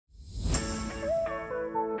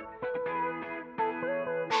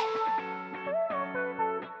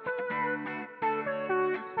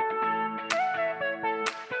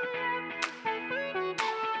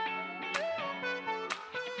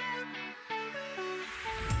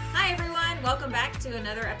Welcome back to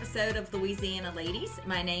another episode of Louisiana Ladies.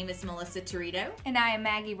 My name is Melissa Torito. And I am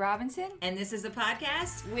Maggie Robinson. And this is a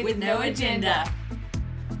podcast with no agenda.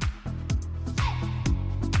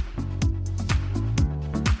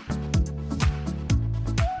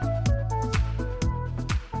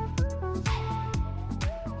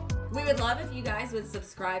 We would love if you guys would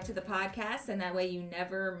subscribe to the podcast, and that way you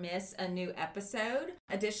never miss a new episode.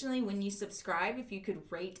 Additionally, when you subscribe, if you could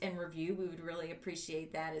rate and review, we would really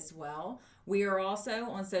appreciate that as well. We are also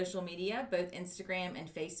on social media, both Instagram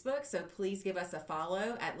and Facebook, so please give us a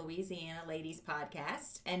follow at Louisiana Ladies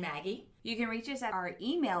Podcast. And Maggie? You can reach us at our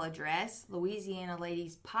email address,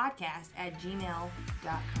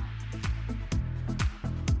 louisianaladiespodcast@gmail.com.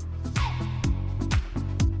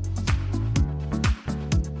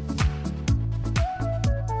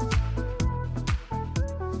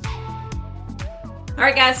 All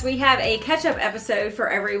right, guys, we have a catch-up episode for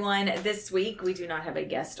everyone this week. We do not have a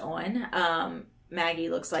guest on. Maggie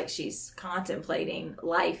looks like she's contemplating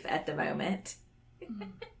life at the moment.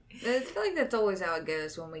 I feel like that's always how it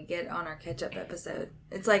goes when we get on our catch-up episode.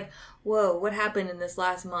 It's like, whoa, what happened in this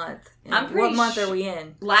last month? What month are we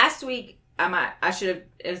in? Last week, it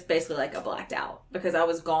was basically like a blacked out because I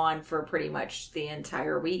was gone for pretty much the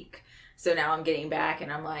entire week. So now I'm getting back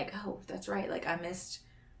and I'm like, oh, that's right. Like I missed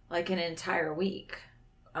like an entire week.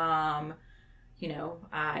 I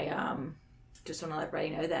just want to let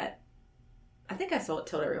everybody know that I think I told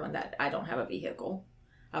everyone that I don't have a vehicle.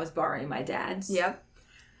 I was borrowing my dad's. Yep.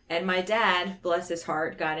 And my dad, bless his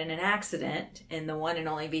heart, got in an accident in the one and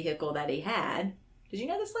only vehicle that he had. Did you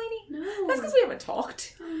know this lady? No. That's because we haven't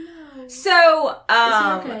talked. Oh, no. So, is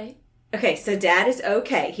he okay? Okay, so Dad is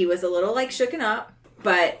okay. He was a little like shooken up,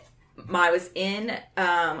 but I was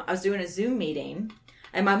doing a Zoom meeting.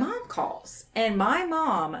 And my mom calls. And my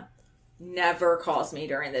mom never calls me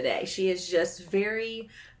during the day. She is just very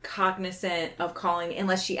cognizant of calling me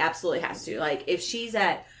unless she absolutely has to. Like, if she's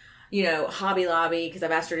at, Hobby Lobby, because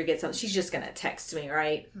I've asked her to get something, she's just going to text me,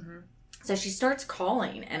 right? Mm-hmm. So she starts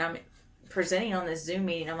calling, and I'm presenting on this Zoom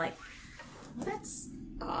meeting. I'm like, well, that's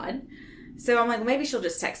odd. So I'm like, well, maybe she'll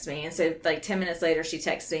just text me. And so like 10 minutes later, she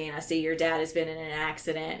texts me and I see your dad has been in an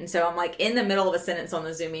accident. And so I'm like in the middle of a sentence on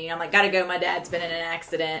the Zoom meeting. I'm like, gotta go. My dad's been in an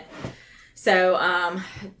accident. So,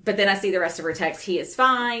 but then I see the rest of her text. He is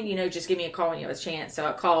fine. Just give me a call when you have a chance. So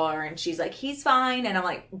I call her and she's like, he's fine. And I'm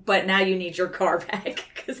like, but now you need your car back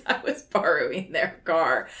because I was borrowing their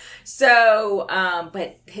car. So,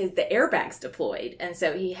 but the airbag's deployed. And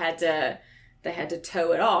so they had to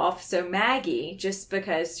tow it off. So Maggie, just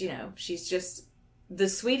because, she's just the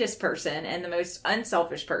sweetest person and the most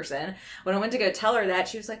unselfish person, when I went to go tell her that,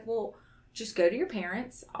 she was like, well, just go to your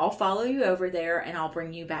parents. I'll follow you over there and I'll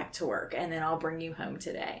bring you back to work and then I'll bring you home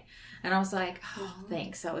today. And I was like, oh,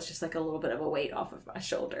 thanks. That was just like a little bit of a weight off of my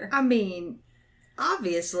shoulder. I mean,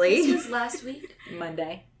 obviously. This was last week?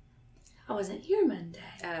 Monday. I wasn't here Monday.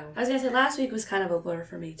 Oh. I was going to say last week was kind of a blur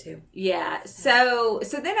for me too. Yeah. So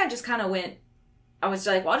then I just kind of I was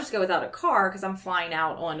like, well, I'll just go without a car because I'm flying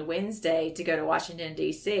out on Wednesday to go to Washington,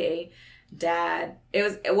 D.C.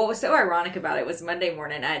 What was so ironic about it was Monday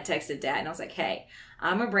morning, I had texted Dad and I was like, hey,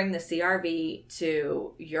 I'm going to bring the CRV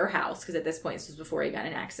to your house because at this point, this was before he got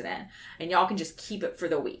in an accident, and y'all can just keep it for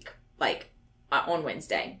the week, like on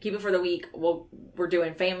Wednesday. Keep it for the week. We're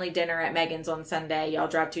doing family dinner at Megan's on Sunday. Y'all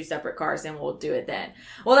drive 2 separate cars and we'll do it then.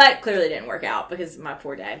 Well, that clearly didn't work out because my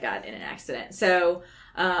poor dad got in an accident. So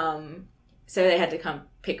they had to come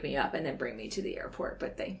pick me up and then bring me to the airport,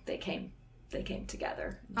 but they came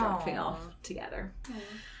together, dropped me off together. Aww.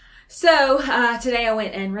 So today I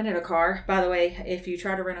went and rented a car. By the way, if you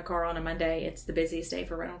try to rent a car on a Monday, it's the busiest day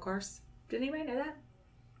for rental cars. Did anybody know that?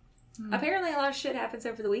 Apparently a lot of shit happens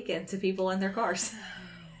over the weekend to people in their cars.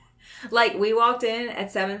 Like we walked in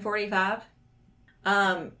at 7:45.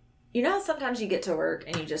 How sometimes you get to work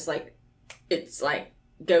and you just like, it's like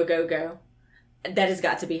go, go, go. That has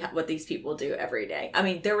got to be what these people do every day. I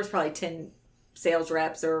mean, there was probably 10 sales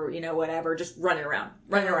reps or, whatever, just running around,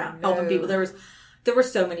 helping people. There were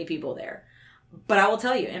so many people there. But I will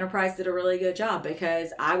tell you, Enterprise did a really good job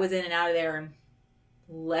because I was in and out of there in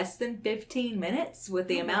less than 15 minutes with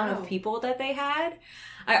the amount of people that they had.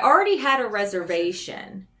 I already had a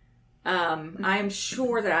reservation. I'm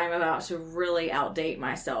sure that I'm about to really outdate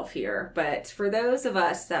myself here, but for those of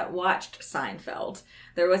us that watched Seinfeld,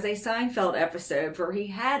 there was a Seinfeld episode where he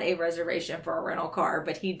had a reservation for a rental car,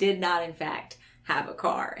 but he did not, in fact, have a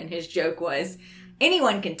car. And his joke was,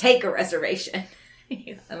 anyone can take a reservation.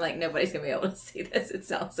 I'm like, nobody's going to be able to see this. It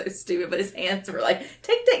sounds so stupid. But his hands were like,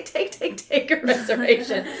 take a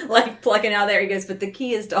reservation. Like plucking out there. He goes, but the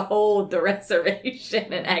key is to hold the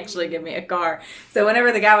reservation and actually give me a car. So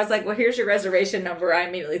whenever the guy was like, well, here's your reservation number, I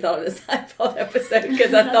immediately thought of this Seinfeld episode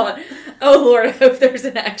because I thought, oh, Lord, I hope there's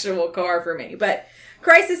an actual car for me. But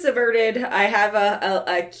crisis averted. I have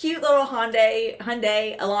a cute little Hyundai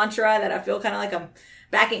Elantra that I feel kind of like I'm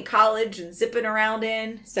back in college and zipping around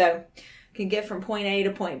in. So can get from point A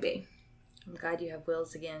to point B. I'm glad you have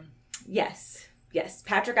wheels again. Yes.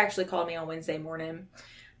 Patrick actually called me on Wednesday morning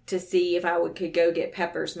to see if I could go get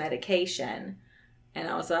Pepper's medication. And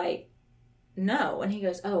I was like, no. And he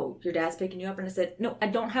goes, oh, your dad's picking you up? And I said, no, I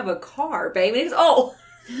don't have a car, babe. And he goes, oh.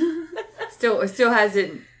 Still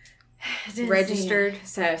hasn't registered.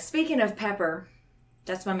 So speaking of Pepper,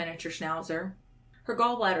 that's my miniature schnauzer. Her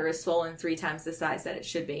gallbladder is swollen 3 times the size that it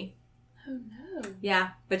should be. Oh, no.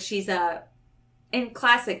 Yeah, but she's in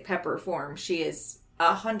classic Pepper form. She is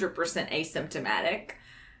 100% asymptomatic.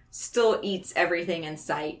 Still eats everything in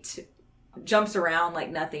sight. Jumps around like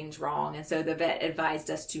nothing's wrong. And so the vet advised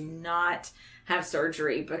us to not have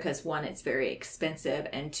surgery because 1, it's very expensive.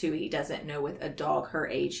 And 2, he doesn't know with a dog her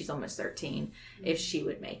age, she's almost 13, if she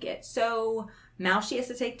would make it. So now she has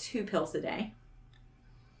to take 2 pills a day.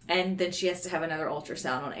 And then she has to have another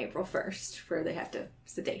ultrasound on April 1st where they have to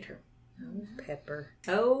sedate her. Oh, Pepper.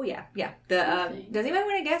 Oh, yeah. Does anybody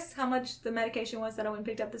want to guess how much the medication was that I went and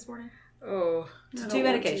picked up this morning? Oh. It's 2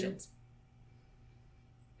 medications.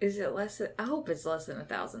 Is it less than... I hope it's less than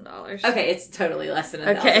 $1,000. Okay, it's totally less than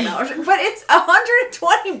 $1,000. But it's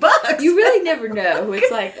 $120. You really never know.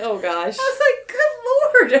 It's like, oh gosh. I was like,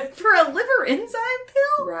 good Lord, for a liver enzyme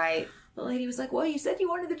pill? Right. The lady was like, well, you said you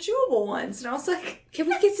wanted the chewable ones. And I was like, can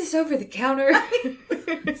we get this over the counter?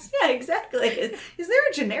 Yeah, exactly. Is there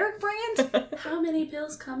a generic brand? How many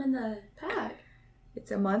pills come in the pack?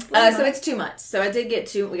 It's a month. So it's 2 months. So I did get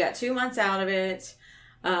 2. We got 2 months out of it.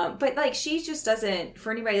 But like, she just doesn't,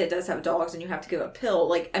 for anybody that does have dogs and you have to give a pill,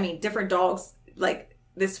 like, I mean, different dogs, like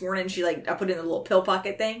this morning, I put it in a little pill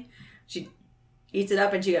pocket thing. She eats it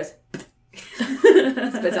up and she goes,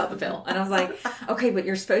 spits out the pill. And I was like, okay, but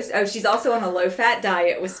you're supposed to, she's also on a low fat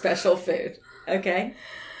diet with special food. Okay.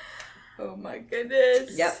 Oh my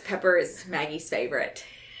goodness. Yep. Pepper is Maggie's favorite.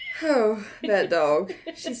 Oh, that dog.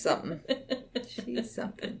 She's something. She's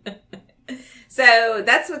something. So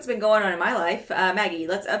that's what's been going on in my life. Maggie,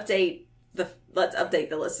 let's update the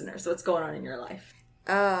listeners. What's going on in your life?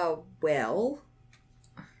 Well,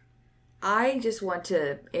 I just want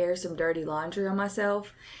to air some dirty laundry on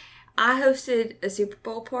myself. I hosted a Super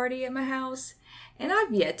Bowl party at my house, and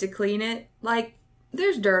I've yet to clean it. Like,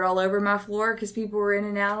 there's dirt all over my floor because people were in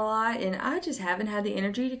and out a lot, and I just haven't had the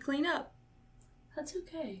energy to clean up. That's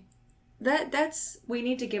okay. We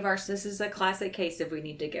need to give this is a classic case if we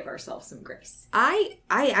need to give ourselves some grace. I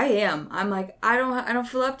am. I'm like, I don't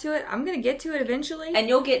feel up to it. I'm going to get to it eventually. And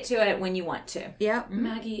you'll get to it when you want to. Yeah. Mm-hmm.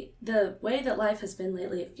 Maggie, the way that life has been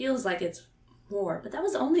lately, it feels like it's more, but that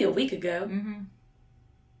was only a week ago. Mm-hmm.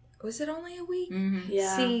 Was it only a week? Mm-hmm.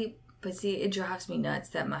 Yeah. See, it drives me nuts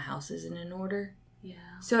that my house isn't in order. Yeah.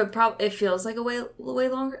 So it feels like a way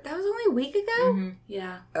longer. That was only a week ago? Mm-hmm.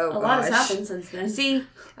 Yeah. Oh, a lot has happened since then. See,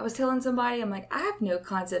 I was telling somebody, I'm like, I have no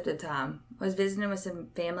concept of time. I was visiting with some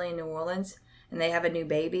family in New Orleans, and they have a new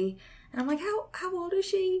baby. And I'm like, how old is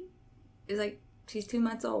she? It's like, she's 2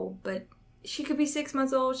 months old, but she could be 6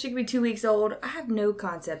 months old. She could be 2 weeks old. I have no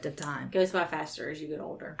concept of time. Goes by faster as you get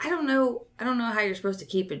older. I don't know how you're supposed to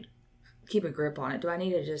keep a grip on it. Do I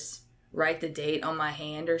need to just write the date on my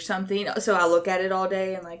hand or something so I look at it all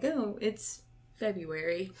day and like, oh, it's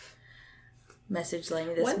February. Message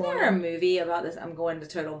Lainey this morning. Wasn't there a movie about this? I'm going to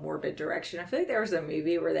total morbid direction. I feel like there was a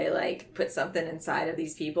movie where they like put something inside of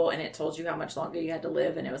these people and it told you how much longer you had to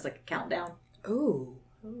live and it was like a countdown. Ooh.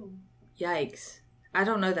 Yikes. I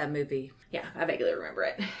don't know that movie. Yeah, I vaguely remember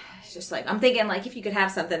it. It's just like, I'm thinking like if you could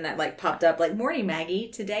have something that like popped up like, morning Maggie,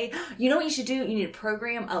 today, you know what you should do? You need to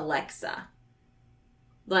program Alexa.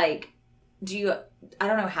 Like, I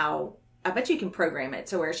don't know how, I bet you can program it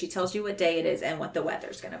to where she tells you what day it is and what the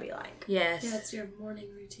weather's going to be like. Yes. Yeah, it's your morning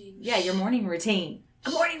routine. Yeah, your morning routine. A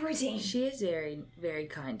morning routine. She is very, very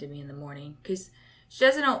kind to me in the morning because she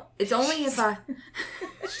doesn't know, it's only if I...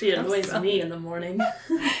 She annoys me in the morning.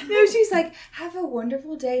 No, she's like, have a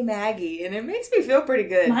wonderful day, Maggie. And it makes me feel pretty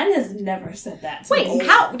good. Mine has never said that to me. Wait,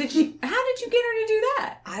 how did you get her to do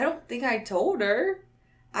that? I don't think I told her.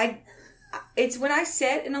 It's when I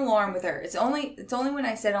set an alarm with her. It's only when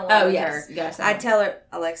I set an alarm with her. Yes. I tell her,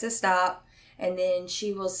 Alexa, stop. And then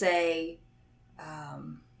she will say,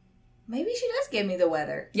 maybe she does give me the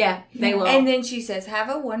weather. Yeah, they will. And then she says, have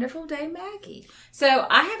a wonderful day, Maggie. So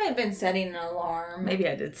I haven't been setting an alarm. Maybe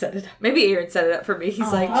I did set it up. Maybe Aaron set it up for me.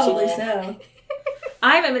 He's like, Probably so.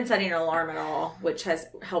 I haven't been setting an alarm at all, which has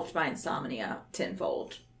helped my insomnia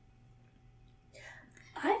tenfold.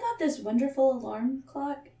 I got this wonderful alarm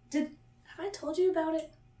clock. Have I told you about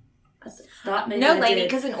it? I thought maybe No, I lady, did.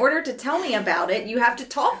 because in order to tell me about it, you have to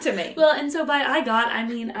talk to me. Well, and so by I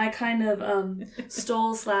mean I kind of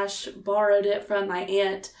stole/borrowed it from my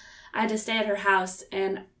aunt. I had to stay at her house,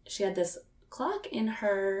 and she had this clock in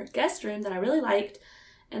her guest room that I really liked.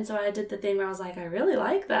 And so I did the thing where I was like, I really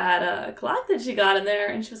like that clock that she got in there.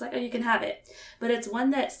 And she was like, oh, you can have it. But it's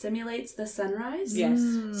one that simulates the sunrise. Yes.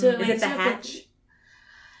 So Is it the Hatch?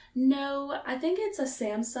 No, I think it's a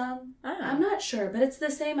Samsung. Oh. I'm not sure, but it's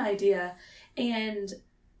the same idea. And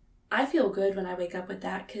I feel good when I wake up with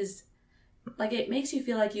that because, like, it makes you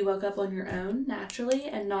feel like you woke up on your own naturally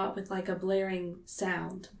and not with, like, a blaring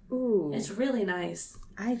sound. ooh. It's really nice.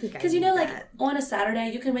 I think I Because, you know, need like, that. on a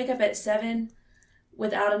Saturday, you can wake up at 7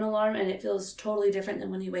 without an alarm, and it feels totally different than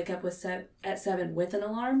when you wake up at 7 with an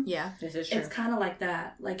alarm. Yeah. This is true. It's kind of like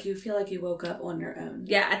that. Like, you feel like you woke up on your own.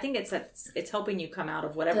 Yeah, I think it's helping you come out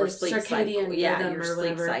of whatever The sleep circadian cycle. Yeah, rhythm your or sleep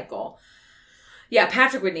whatever. cycle. Yeah,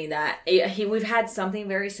 Patrick would need that. We've had something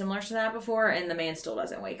very similar to that before, and the man still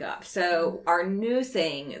doesn't wake up. So our new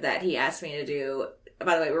thing that he asked me to do.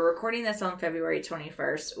 By the way, we're recording this on February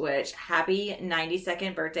 21st, which happy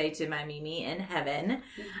 92nd birthday to my Mimi in heaven.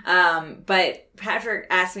 But Patrick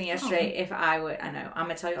asked me yesterday if I would, I know, I'm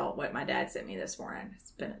going to tell y'all what my dad sent me this morning. It's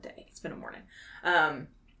been a day. It's been a morning. Where am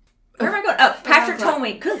I going? Oh, Patrick told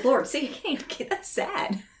me, good Lord, see, you can't get, that's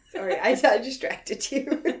sad. Sorry, I distracted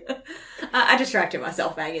you. I distracted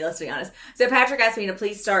myself, Maggie, let's be honest. So Patrick asked me to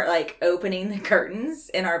please start, like, opening the curtains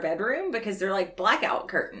in our bedroom because they're, like, blackout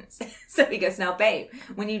curtains. So he goes, now, babe,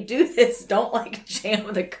 when you do this, don't, like,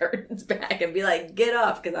 jam the curtains back and be like, get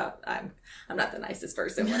up, because I'm not the nicest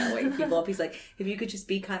person when I wake people up. He's like, if you could just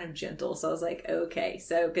be kind of gentle. So I was like, okay.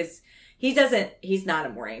 So, because he's not a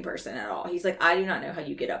morning person at all. He's like, I do not know how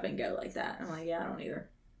you get up and go like that. I'm like, yeah, I don't either.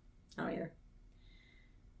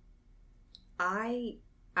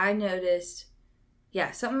 I noticed,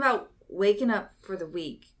 something about waking up for the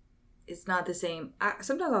week is not the same.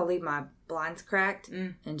 Sometimes I'll leave my blinds cracked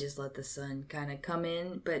and just let the sun kind of come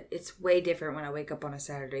in, but it's way different when I wake up on a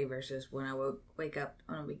Saturday versus when I wake up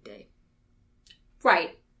on a weekday.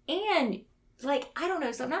 Right. And, like, I don't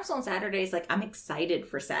know, sometimes on Saturdays, like, I'm excited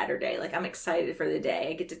for Saturday. Like, I'm excited for the day.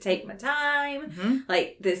 I get to take my time. Mm-hmm.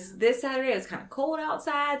 Like, this Saturday, it was kind of cold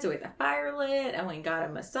outside, so we had the fire lit. I went and got a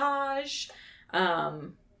massage.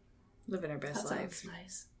 Living our best That life. sounds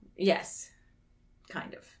nice. Yes,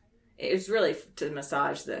 kind of. It was really to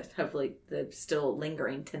massage hopefully the still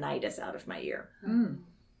lingering tinnitus out of my ear.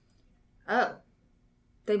 Oh,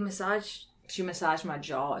 they massaged. She massaged my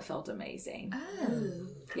jaw. It felt amazing. Oh,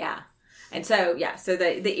 Yeah. And so, so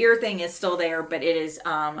the ear thing is still there, but it is,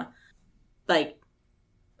 like,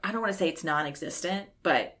 I don't want to say it's non-existent,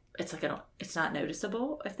 but it's like, it's not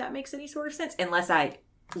noticeable, if that makes any sort of sense, unless I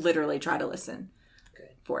literally try to listen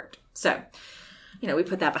for it. So, we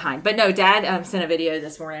put that behind. But no, Dad sent a video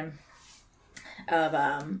this morning of,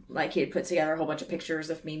 like, he had put together a whole bunch of pictures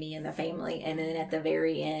of Mimi and the family, and then at the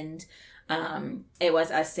very end, it was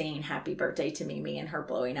us saying happy birthday to Mimi and her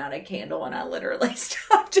blowing out a candle, and I literally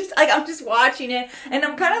stopped I'm just watching it, and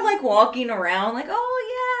I'm kind of like walking around like, oh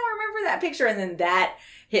yeah, I remember that picture, and then that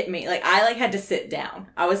hit me. Like, I like had to sit down.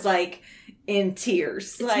 I was like in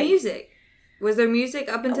tears. it's like music. Was there music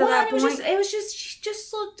up until that point? She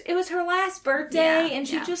just looked, it was her last birthday, and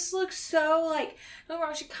she just looked so, like, don't get me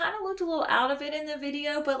wrong, she kind of looked a little out of it in the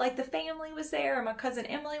video, but, like, the family was there, and my cousin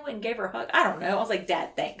Emily went and gave her a hug. I don't know. I was like,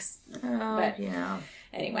 Dad, thanks. Oh, But yeah.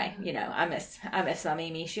 anyway, I miss my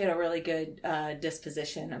Mimi. She had a really good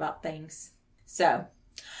disposition about things. So,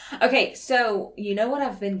 okay, so you know what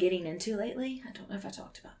I've been getting into lately? I don't know if I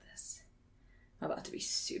talked about this. I'm about to be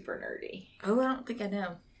super nerdy. Oh, I don't think I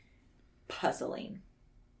know. Puzzling.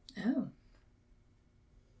 Oh.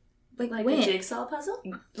 Like when? a jigsaw puzzle?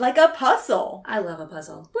 Like a puzzle. I love a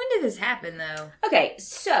puzzle. When did this happen, though? Okay,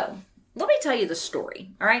 so let me tell you the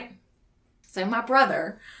story, all right? So my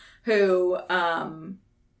brother, who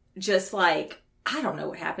just like, I don't know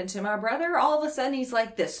what happened to my brother. All of a sudden, he's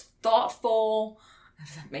like this thoughtful,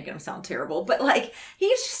 I'm making him sound terrible, but like,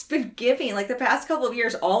 he's just been giving, like the past couple of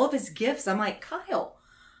years, all of his gifts. I'm like, Kyle,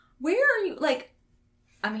 where are you? Like,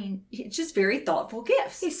 I mean, it's just very thoughtful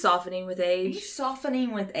gifts. He's softening with age. He's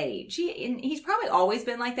softening with age. He's probably always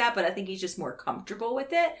been like that, but I think he's just more comfortable with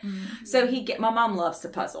it. Mm-hmm. So my mom loves to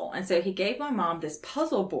puzzle. And so he gave my mom this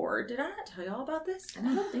puzzle board. Did I not tell y'all about this? I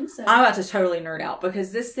don't think so. I'm about to totally nerd out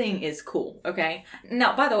because this thing is cool, okay?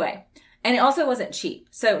 Now, by the way, and it also wasn't cheap.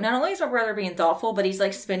 So not only is my brother being thoughtful, but he's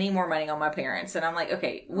like spending more money on my parents. And I'm like,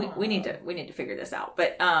 okay, we need to figure this out.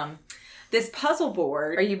 But, this puzzle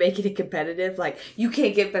board. Are you making it competitive? Like, you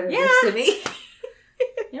can't get better than me.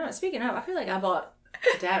 You know what? Speaking of, I feel like I bought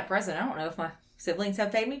Dad a present. I don't know if my siblings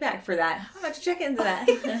have paid me back for that. I'm about to check into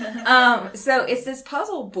that. So it's this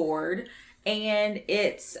puzzle board, and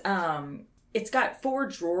it's got 4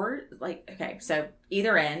 drawers. Like, okay, so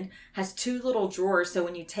either end has 2 little drawers. So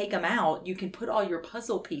when you take them out, you can put all your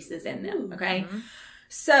puzzle pieces in them. Okay. Mm-hmm.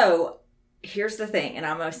 So here's the thing, and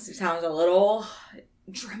I'm going to sound a little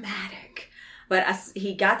dramatic, but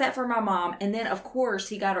he got that for my mom, and then of course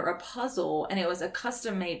he got her a puzzle, and it was a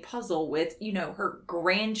custom made puzzle with, you know, her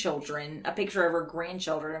grandchildren, a picture of her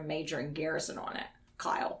grandchildren and Major and Garrison on it.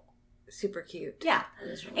 Kyle, super cute. Yeah,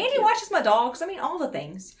 really and he watches my dogs. I mean, all the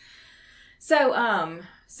things. So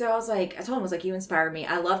so I was like, I told him, I was like, you inspired me.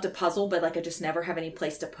 I love to puzzle, but like I just never have any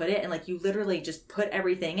place to put it. And like you literally just put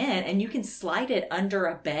everything in, and you can slide it under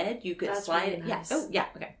a bed. You could slide really it. Nice. Yeah. Oh yeah.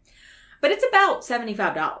 Okay. But it's about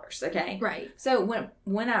 $75, okay? Right. So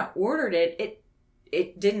when I ordered it,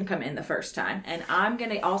 it didn't come in the first time. And I'm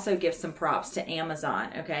going to also give some props to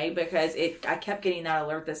Amazon, okay? Because I kept getting that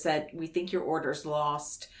alert that said, we think your order's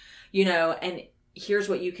lost, you know, and here's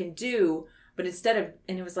what you can do. But instead of,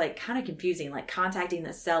 and it was like kind of confusing, like contacting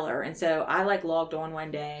the seller. And so I like logged on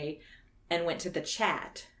one day and went to the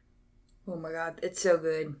chat. Oh my God, it's so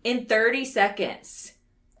good. In 30 seconds,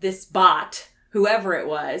 this bot, whoever it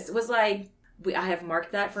was like, I have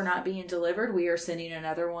marked that for not being delivered. We are sending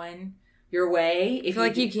another one your way. I feel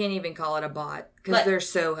like you can't even call it a bot because they're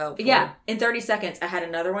so helpful. Yeah. In 30 seconds, I had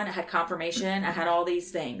another one. I had confirmation. I had all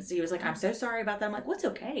these things. He was like, I'm so sorry about that. I'm like, what's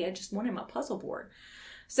okay? I just wanted my puzzle board.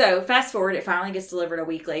 So fast forward, it finally gets delivered a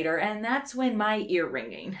week later. And that's when my ear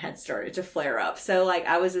ringing had started to flare up. So like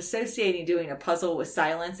I was associating doing a puzzle with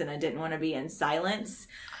silence, and I didn't want to be in silence.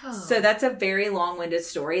 Oh. So that's a very long-winded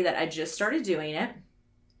story that I just started doing it.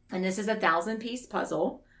 And this is a 1,000-piece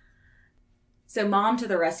puzzle. So mom to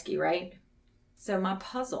the rescue, right? So my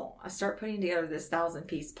puzzle, I start putting together this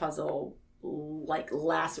 1,000-piece puzzle like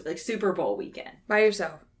Super Bowl weekend. By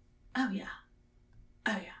yourself? Oh, yeah.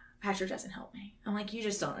 Patrick doesn't help me. I'm like, you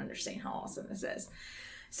just don't understand how awesome this is.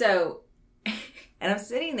 So, and I'm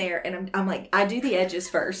sitting there, and I'm like, I do the edges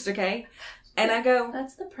first, okay? And I go...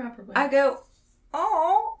 That's the proper way. I go,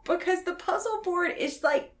 oh, because the puzzle board is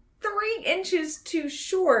like 3 inches too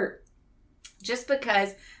short. Just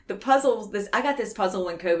because the puzzles, I got this puzzle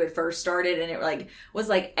when COVID first started, and it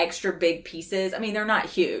was extra big pieces. I mean, they're not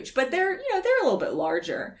huge, but they're a little bit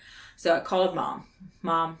larger. So I called Mom.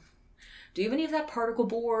 Mom, do you have any of that particle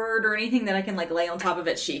board or anything that I can lay on top of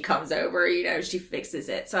it? She comes over, she fixes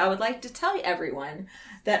it. So I would like to tell everyone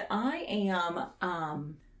that I am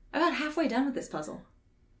about halfway done with this puzzle.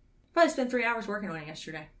 Probably spent 3 hours working on it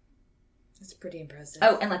yesterday. That's pretty impressive.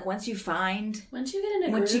 Oh, and once you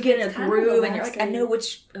get in a groove and you're like, I know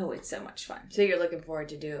which, it's so much fun. So you're looking forward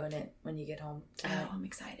to doing it when you get home tonight. Oh, I'm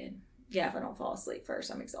excited. Yeah, if I don't fall asleep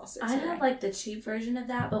first, I'm exhausted. I have the cheap version of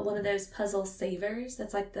that, but one of those puzzle savers.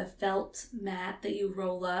 That's the felt mat that you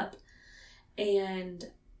roll up. And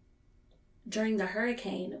during the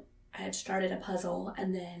hurricane, I had started a puzzle,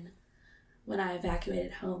 and then when I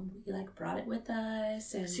evacuated home, we brought it with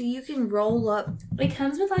us. And so you can roll up. It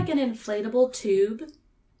comes with an inflatable tube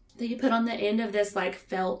that you put on the end of this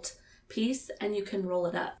felt piece, and you can roll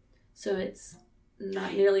it up. So it's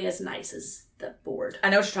not nearly as nice as the board. I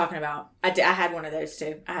know what you're talking about. I had one of those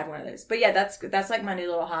too. But yeah, that's my new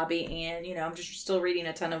little hobby, and I'm just still reading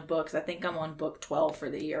a ton of books. I think I'm on book 12 for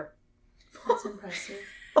the year. That's impressive.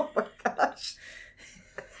 Oh my gosh.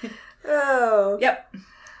 Oh. Yep.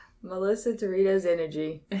 Melissa Torito's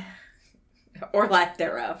energy. Or lack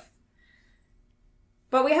thereof.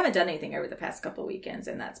 But we haven't done anything over the past couple weekends,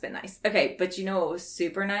 and that's been nice. Okay, but you know what was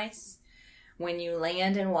super nice? When you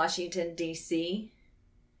land in Washington, D.C.,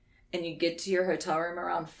 and you get to your hotel room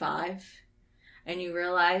around 5, and you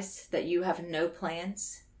realize that you have no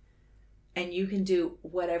plans, and you can do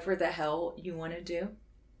whatever the hell you want to do.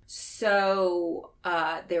 So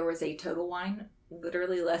there was a Total Wine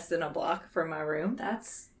literally less than a block from my room.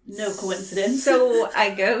 That's no coincidence. So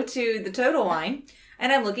I go to the Total Wine,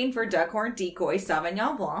 and I'm looking for Duckhorn Decoy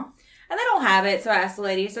Sauvignon Blanc. And they don't have it, so I asked the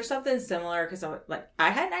lady, is there something similar? Because I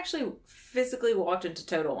hadn't actually physically walked into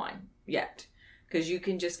Total Wine yet. because you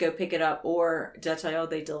can just go pick it up, or did I tell y'all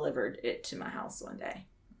they delivered it to my house one day?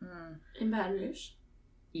 In Baton Rouge?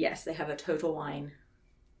 Yes, they have a Total Wine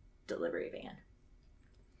delivery van.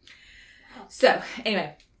 Wow. So,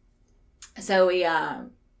 anyway. So,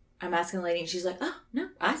 I'm asking the lady, and she's like, oh, no,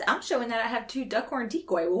 I'm showing that I have 2 Duckhorn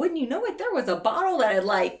Decoy. Well, wouldn't you know it? There was a bottle that had,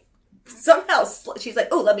 like, somehow, she's like,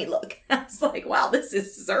 oh, let me look. I was like, wow, this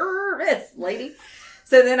is service, lady.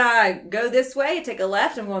 So then I go this way, take a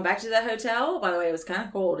left. I'm going back to the hotel. By the way, it was kind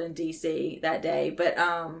of cold in D.C. that day. But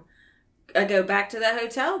I go back to the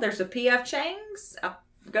hotel. There's a P.F. Chang's. I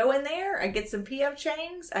go in there. I get some P.F.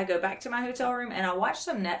 Chang's. I go back to my hotel room, and I watch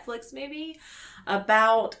some Netflix movie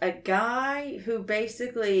about a guy who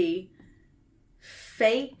basically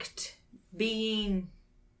faked being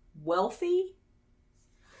wealthy.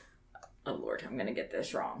 Oh, Lord, I'm going to get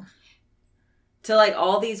this wrong. To, like,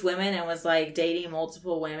 all these women, and was, like, dating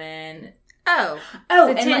multiple women. Oh,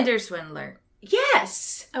 the Tinder swindler.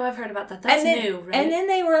 Yes. Oh, I've heard about that. That's new, right? And then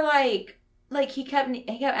they were like he kept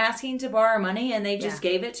asking to borrow money, and they just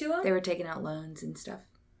gave it to him. They were taking out loans and stuff.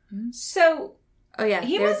 Mm-hmm. So,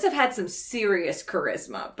 he must have had some serious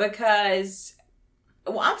charisma, because,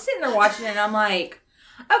 I'm sitting there watching it, and I'm like,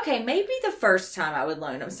 okay, maybe the first time I would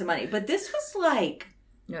loan him some money, but this was like,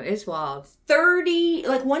 no, it's wild. 30,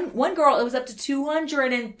 like one girl, it was up to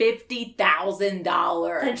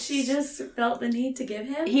 $250,000. And she just felt the need to give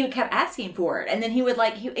him? He kept asking for it. And then he would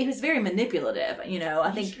he was very manipulative,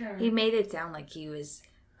 I think. Sure. He made it sound like he was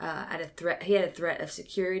at a threat. He had a threat of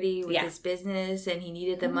security with his business, and he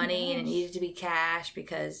needed the money, and it needed to be cash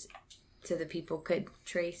so the people could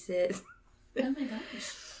trace it. Oh my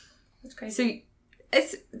gosh. That's crazy. So,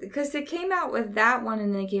 it's because they came out with that one,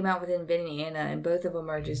 and then they came out with Inventing Anna, and both of them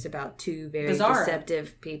are just about 2 very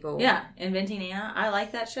deceptive people. Yeah, Inventing Anna. I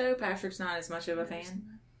like that show. Patrick's not as much of a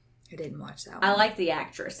fan. I didn't watch that one. I like the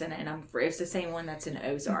actress in it, and it's the same one that's in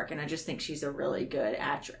Ozark, and I just think she's a really good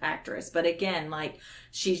actress. But again, like,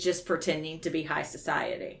 she's just pretending to be high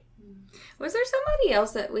society. Was there somebody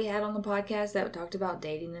else that we had on the podcast that talked about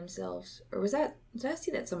dating themselves? Or did I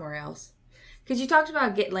see that somewhere else? Because you talked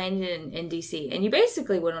about landing in D.C. and you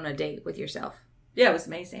basically went on a date with yourself. Yeah, it was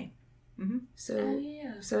amazing. Mm-hmm.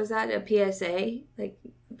 So is that a PSA? Like,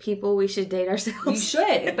 people, we should date ourselves? You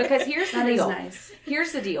should, because here's the that deal. Is nice.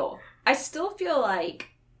 Here's the deal. I still feel like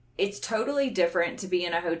it's totally different to be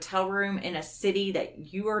in a hotel room in a city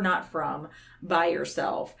that you are not from by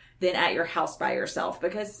yourself than at your house by yourself.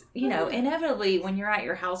 Because, inevitably, when you're at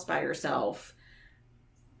your house by yourself,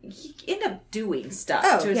 you end up doing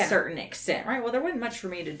stuff to a certain extent, right? Well, there wasn't much for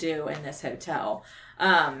me to do in this hotel.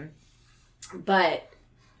 But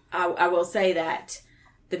I will say that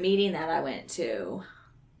the meeting that I went to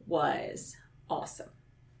was awesome.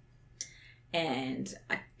 And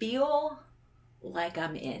I feel like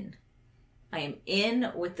I'm in. I am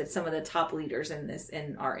in with some of the top leaders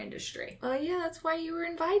in our industry. Oh, yeah, that's why you were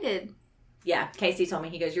invited. Yeah, Casey told me,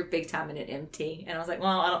 he goes, you're big time in an MT. And I was like,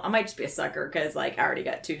 well, I might just be a sucker because, I already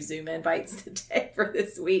got 2 Zoom invites today for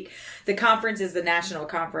this week. The conference is the national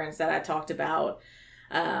conference that I talked about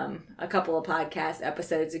a couple of podcast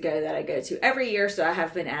episodes ago that I go to every year. So I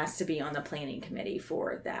have been asked to be on the planning committee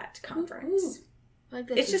for that conference. Like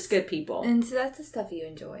it's just good people. And so that's the stuff you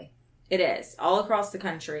enjoy. It is. All across the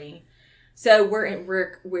country. So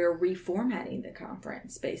we're reformatting the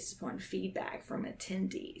conference based upon feedback from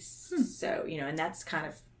attendees. So, and that's kind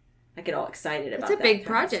of, I get all excited about that. It's a big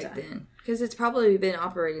project then, because it's probably been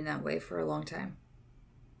operating that way for a long time.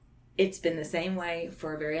 It's been the same way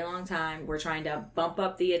for a very long time. We're trying to bump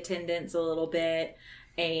up the attendance a little bit,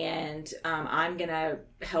 and I'm going to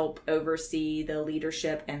help oversee the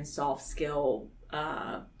leadership and soft skill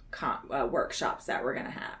workshops that we're going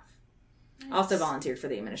to have. Nice. Also volunteered for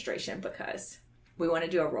the administration because we want to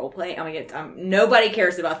do a role play. Nobody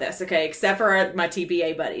cares about this, okay, except for my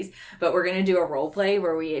TBA buddies. But we're going to do a role play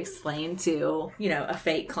where we explain to, a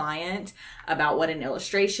fake client about what an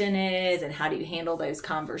illustration is and how do you handle those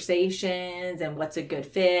conversations and what's a good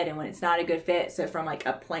fit and when it's not a good fit. So from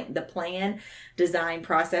the plan design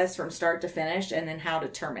process from start to finish, and then how to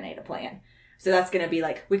terminate a plan. So that's going to be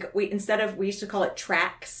we used to call it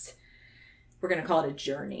tracks. We're going to call it a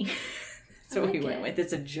journey. That's what we went with.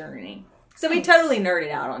 It's a journey. So we totally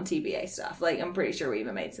nerded out on TBA stuff. I'm pretty sure we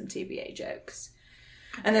even made some TBA jokes.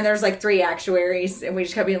 And then there's 3 actuaries, and we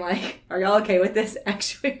just kept being like, are y'all okay with this,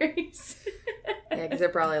 actuaries? Yeah, because they're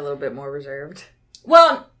probably a little bit more reserved.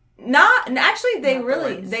 Well, actually, they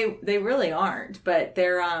really aren't. But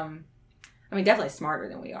they're, definitely smarter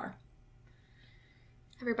than we are.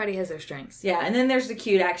 Everybody has their strengths. Yeah, and then there's the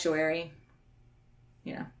cute actuary.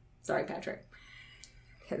 Sorry, Patrick.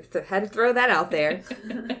 Had to throw that out there.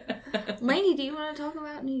 Lainey, do you want to talk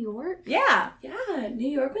about New York? Yeah. Yeah, New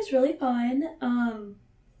York was really fun.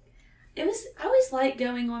 I always like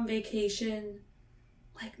going on vacation,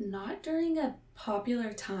 like not during a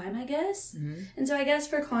popular time, I guess. Mm-hmm. And so I guess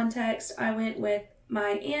for context, I went with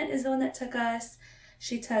my aunt is the one that took us.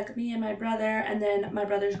 She took me and my brother, and then my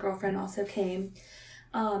brother's girlfriend also came.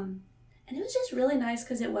 And it was just really nice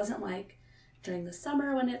because it wasn't like during the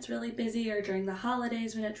summer when it's really busy or during the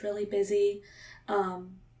holidays when it's really busy.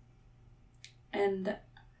 And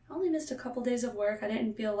I only missed a couple days of work. I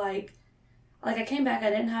didn't feel like I came back, I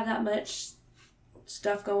didn't have that much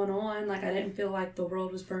stuff going on. Like, I didn't feel like the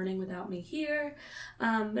world was burning without me here.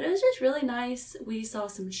 But it was just really nice. We saw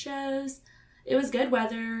some shows. It was good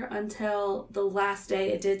weather until the last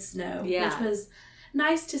day it did snow, which was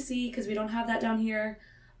nice to see because we don't have that down here.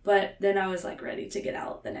 But then I was like ready to get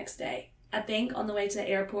out the next day. I think on the way to the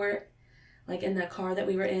airport, like in the car that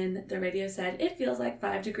we were in, the radio said, it feels like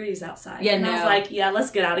 5 degrees outside. Yeah, and I was like, yeah,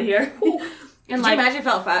 let's get out of here. And Could you imagine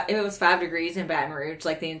if it was 5 degrees in Baton Rouge,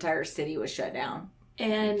 like the entire city was shut down?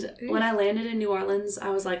 And when I landed in New Orleans, I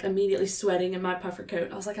was like immediately sweating in my puffer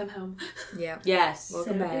coat. I was like, I'm home. Yeah. Yes.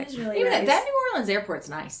 Welcome back. It was really Even nice. that New Orleans airport's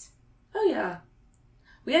nice. Oh, yeah.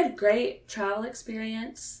 We had great travel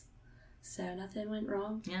experience, so nothing went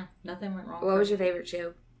wrong. Yeah, nothing went wrong. What was your favorite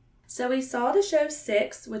show? So we saw the show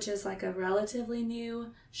 6, which is like a relatively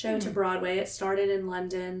new show to Broadway. It started in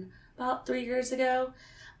London about 3 years ago.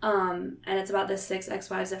 And it's about the 6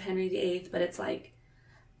 ex-wives of Henry VIII, but it's like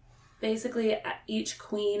basically each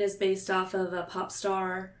queen is based off of a pop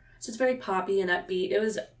star. So it's very poppy and upbeat. It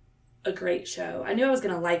was a great show. I knew I was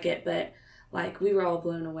going to like it, but like we were all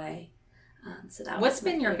blown away. So that What's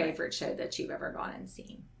was been your favorite show that you've ever gone and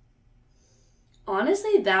seen?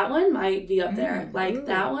 Honestly, that one might be up there. Like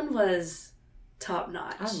that one was top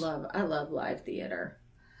notch. I love live theater.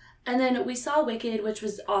 And then we saw Wicked, which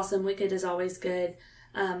was awesome. Wicked is always good.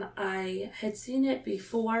 I had seen it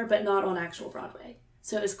before, but not on actual Broadway.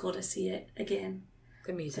 So it was cool to see it again.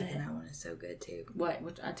 The music in that one is so good, too. What?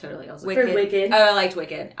 Which I totally also For Wicked. Oh, I liked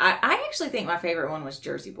Wicked. I actually think my favorite one was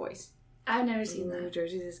Jersey Boys. I've never seen that.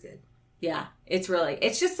 Jersey's is good. Yeah, it's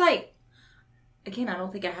just like, again, I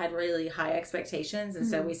don't think I had really high expectations. And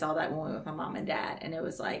so we saw that one with my mom and dad. And it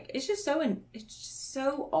was like, it's just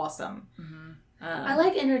so awesome. Mm-hmm. I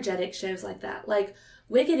like energetic shows like that. Like,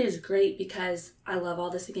 Wicked is great because I love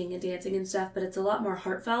all the singing and dancing and stuff, but it's a lot more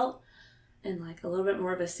heartfelt and like a little bit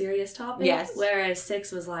more of a serious topic. Yes. Whereas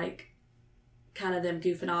 6 was like kind of them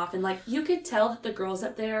goofing off. And like you could tell that the girls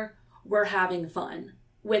up there were having fun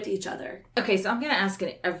with each other. Okay, so I'm going to ask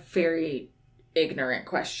a very ignorant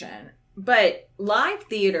question. But live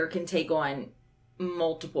theater can take on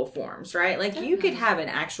multiple forms, right? Like you could have an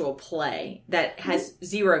actual play that has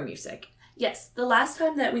zero music. Yes, the last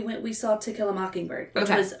time that we went, we saw To Kill a Mockingbird, which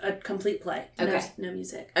was a complete play. Okay. There's no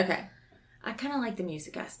music. Okay. I kind of like the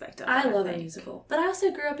music aspect of it. I love a musical. But I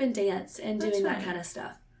also grew up in dance and doing that kind of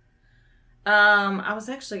stuff. I was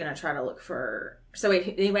actually going to try to look for... So wait,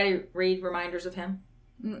 did anybody read Reminders of Him?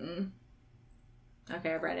 Mm-mm.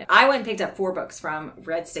 Okay, I've read it. I went and picked up 4 books from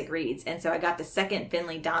Red Stick Reads, and so I got the second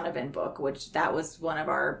Finley Donovan book, which that was one of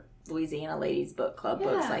our Louisiana Ladies Book Club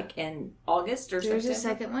books, like in August or something. There's a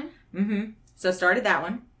second one? Mm-hmm. So I started that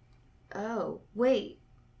one. Oh, wait.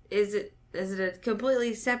 Is it a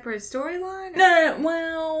completely separate storyline? No,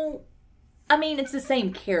 well, I mean, it's the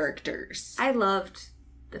same characters. I loved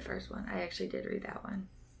the first one. I actually did read that one.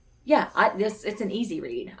 Yeah, it's an easy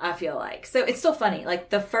read, I feel like. So it's still funny.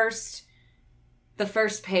 Like the first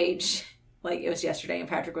page, like it was yesterday and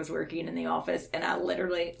Patrick was working in the office and I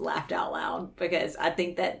literally laughed out loud because I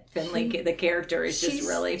think that Finley, the character, is just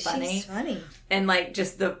really funny. She's funny. And like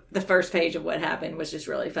just the first page of what happened was just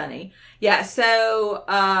really funny. Yeah, so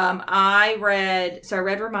I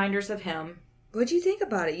read Reminders of Him. What'd you think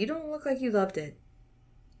about it? You don't look like you loved it.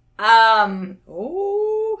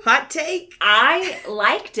 Oh, hot take. I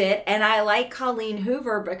liked it, and I like Colleen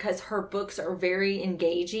Hoover because her books are very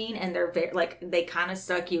engaging and they're very they kind of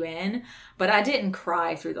suck you in. But I didn't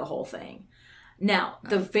cry through the whole thing. Now,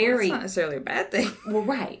 that's not necessarily a bad thing. Well,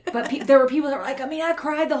 right. But there were people that were like, I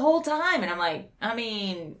cried the whole time. And I'm like,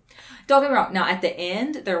 don't get me wrong. Now, at the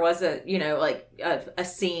end, there was a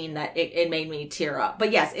scene that it made me tear up.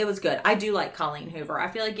 But yes, it was good. I do like Colleen Hoover. I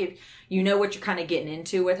feel like if you know what you're kind of getting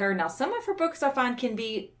into with her. Now, some of her books I find can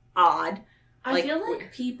be odd. I feel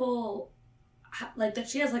like people... like that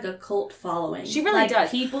she has like a cult following. She really does.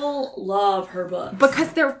 People love her books.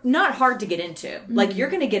 Because they're not hard to get into. Mm-hmm. Like you're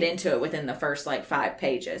going to get into it within the first 5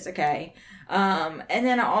 pages, okay? And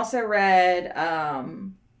then I also read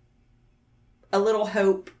A Little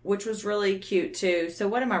Hope, which was really cute too. So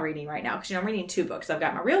what am I reading right now? Because I'm reading 2 books. I've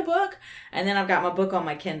got my real book, and then I've got my book on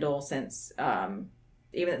my Kindle. Since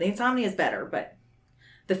even the Insomnia is better, but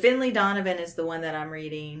the Finley Donovan is the one that I'm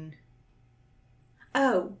reading.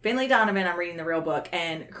 Oh, Finley Donovan, I'm reading the real book,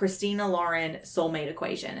 and Christina Lauren Soulmate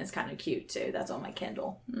Equation is kind of cute too. That's on my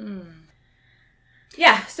Kindle.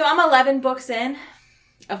 Yeah, so I'm 11 books in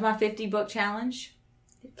of my 50 book challenge.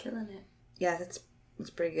 You're killing it. Yeah, that's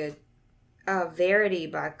pretty good. Verity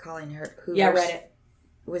by Colleen Hoover. Yeah, I read it.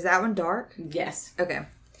 Was that one dark? Yes. Okay.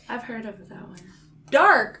 I've heard of that one.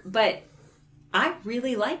 Dark, but I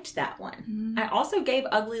really liked that one. I also gave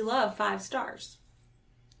Ugly Love 5 stars.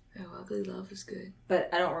 Oh, Ugly Love is good. But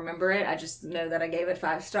I don't remember it. I just know that I gave it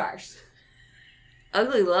 5 stars.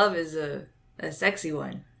 Ugly Love is a sexy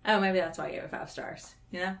one. Oh, maybe that's why I gave it 5 stars.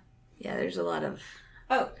 You know? Yeah, there's a lot of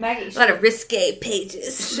Maggie. a lot of risque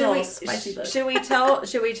pages. Spicy book. Should we tell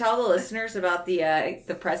the listeners about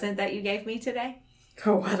the present that you gave me today?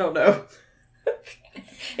 Oh, I don't know.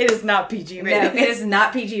 It is not PG rated. No, it is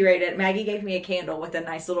not PG rated. Maggie gave me a candle with a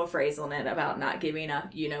nice little phrase on it about not giving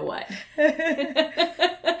up. You know what?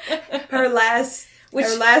 Her last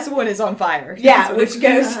one is on fire. Yeah, which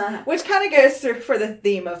kind of goes through for the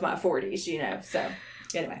theme of my 40s. You know, so.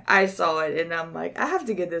 Anyway, I saw it and I'm like, I have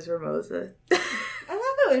to get this mimosa. I love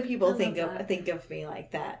it when people think of me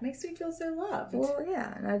like that. It makes me feel so loved. Well,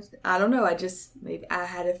 yeah, and I don't know. Maybe I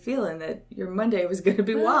had a feeling that your Monday was going to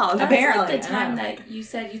be wild. That's Apparently, like the time that you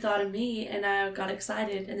said you thought of me, and I got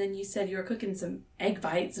excited, and then you said you were cooking some egg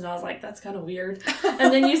bites, and I was like, that's kind of weird.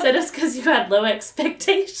 And then you said it's because you had low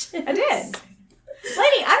expectations. I did.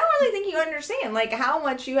 Lady, I don't really think you understand like how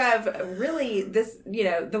much you have really this, you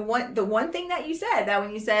know, the one thing that you said, that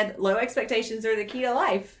when you said low expectations are the key to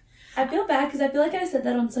life. I feel bad because I feel like I said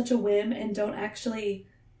that on such a whim and don't actually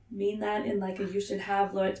mean that in like you should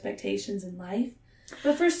have low expectations in life.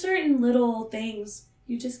 But for certain little things,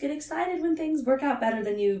 you just get excited when things work out better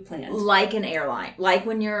than you planned. Like an airline, like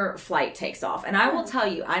when your flight takes off. And I will tell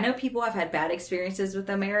you, I know people have had bad experiences with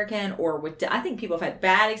American or with, I think people have had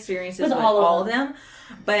bad experiences with all of them.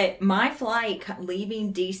 But my flight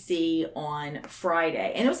leaving DC on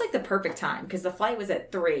Friday, and it was like the perfect time because the flight was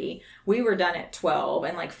at 3. We were done at 12,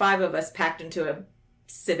 and like 5 of us packed into a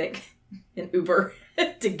Civic, an Uber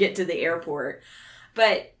to get to the airport.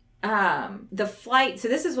 But the flight, so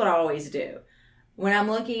this is what I always do. When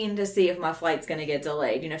I'm looking to see if my flight's going to get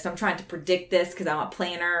delayed, you know, so I'm trying to predict this because I'm a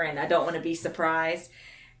planner and I don't want to be surprised.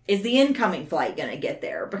 Is the incoming flight going to get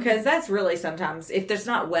there? Because that's really sometimes, if there's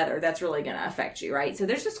not weather, that's really going to affect you, right? So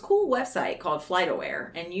there's this cool website called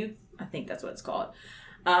FlightAware, and I think that's what it's called.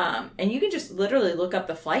 And you can just literally look up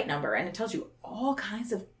the flight number and it tells you all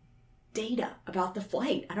kinds of data about the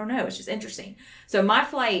flight. I don't know. It's just interesting. So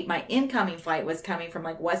my incoming flight was coming from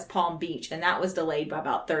like West Palm Beach, and that was delayed by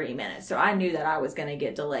about 30 minutes. So I knew that I was going to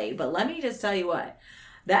get delayed. But let me just tell you what,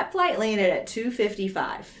 that flight landed at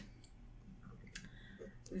 2:55.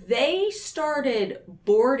 They started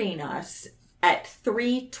boarding us at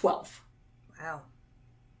 3:12. Wow.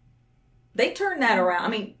 They turned that around. I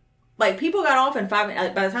mean, like people got off in 5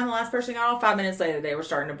 minutes. By the time the last person got off, 5 minutes later, they were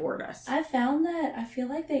starting to board us. I found that I feel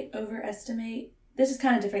like they overestimate. This is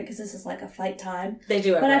kind of different because this is like a flight time. They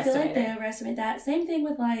do overestimate. But I feel like they overestimate that. Same thing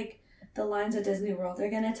with like the lines at Disney World. They're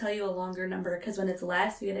going to tell you a longer number because when it's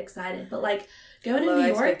less, you get excited. But like going to New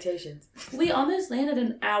York, expectations. We almost landed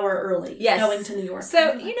an hour early. Yes. Going to New York.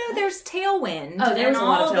 So, you know, there's tailwind. Oh, there's a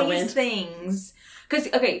lot of tailwind. These things. Because,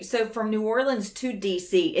 okay, so from New Orleans to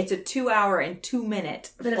DC, it's a 2-hour and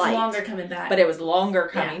 2-minute flight. But it's longer coming back. But it was longer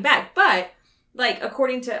coming back. But, like,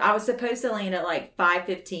 according to, I was supposed to land at like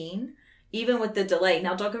 5:15, even with the delay.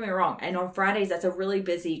 Now, don't get me wrong. And on Fridays, that's a really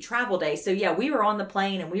busy travel day. So, yeah, we were on the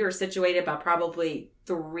plane and we were situated by probably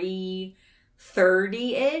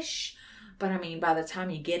 3:30-ish. But, I mean, by the time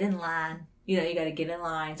you get in line, you know, you got to get in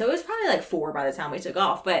line. So, it was probably like 4 by the time we took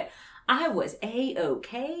off. But I was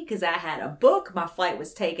A-okay because I had a book. My flight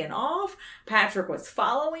was taken off. Patrick was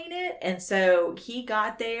following it. And so he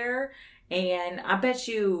got there. And I bet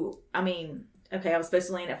you, I mean, okay, I was supposed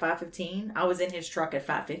to land at 5:15. I was in his truck at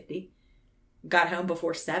 5:50. Got home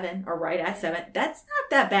before 7 or right at 7. That's not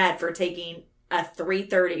that bad for taking a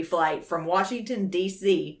 3:30 flight from Washington,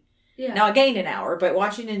 D.C. Yeah. Now, I gained an hour, but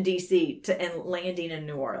Washington, D.C. and landing in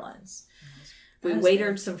New Orleans. We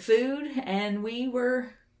waitered some food and we were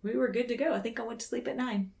good to go. I think I went to sleep at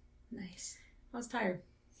 9. Nice. I was tired.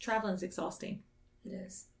 Traveling's exhausting. It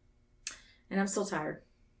is. And I'm still tired.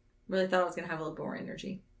 Really thought I was going to have a little more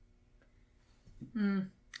energy. I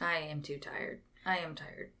am too tired. I am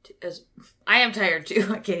tired. I am tired too.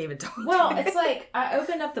 I can't even talk. Well, it's like I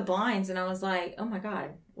opened up the blinds and I was like, oh my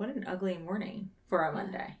God, what an ugly morning for a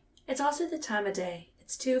Monday. It's also the time of day.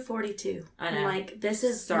 It's 2:42. I know. I'm like, this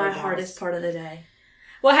is Sorry, my boss. hardest part of the day.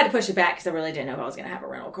 Well, I had to push it back because I really didn't know if I was going to have a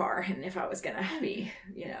rental car and if I was going to be,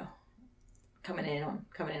 coming in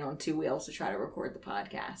on two wheels to try to record the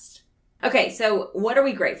podcast. Okay, so what are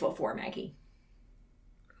we grateful for, Maggie?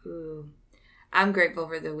 Ooh. I'm grateful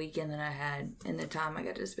for the weekend that I had and the time I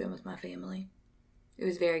got to spend with my family. It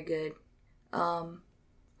was very good.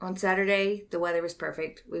 On Saturday, the weather was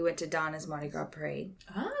perfect. We went to Donna's Mardi Gras parade.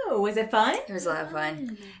 Oh, was it fun? It was a lot of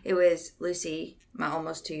fun. It was Lucy, my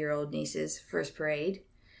almost 2-year-old niece's first parade,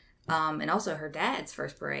 and also her dad's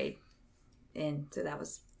first parade, and so that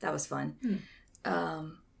was fun.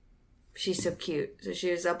 She's so cute. So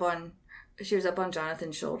she was up on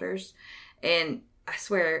Jonathan's shoulders, and I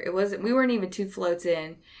swear we weren't even 2 floats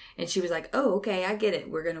in, and she was like, oh, okay, I get it.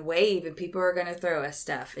 We're going to wave and people are going to throw us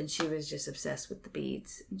stuff. And she was just obsessed with the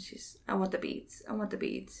beads. And I want the beads. I want the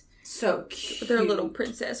beads. So cute. With her little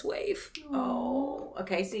princess wave. Oh,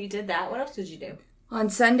 okay. So you did that. What else did you do? On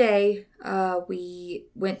Sunday, we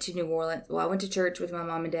went to New Orleans. Well, I went to church with my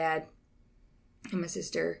mom and dad and my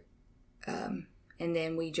sister. And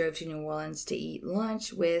then we drove to New Orleans to eat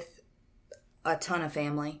lunch with a ton of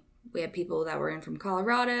family. We had people that were in from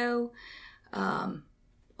Colorado, all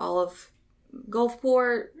of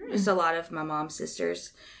Gulfport. Just a lot of my mom's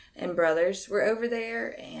sisters and brothers were over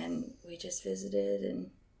there, and we just visited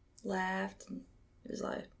and laughed. And it was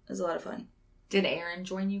a lot of fun. Did Aaron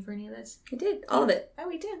join you for any of this? He did, all of it. Oh,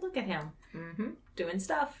 he did. Look at him. Mm-hmm. Doing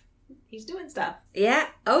stuff. He's doing stuff. Yeah.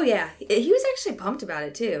 Oh, yeah. He was actually pumped about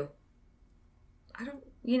it too.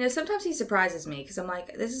 Sometimes he surprises me because I'm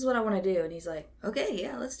like, this is what I want to do. And he's like, okay,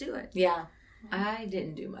 yeah, let's do it. Yeah. I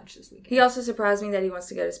didn't do much this weekend. He also surprised me that he wants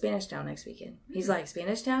to go to Spanish Town next weekend. He's like,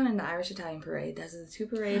 Spanish Town and the Irish Italian Parade. Those are the 2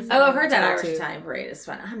 parades. Oh, I've heard that Irish Italian Parade is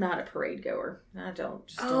fun. I'm not a parade goer. I don't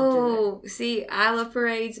do it. Oh, see, I love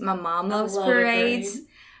parades. My mom loves parades.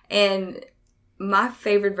 And my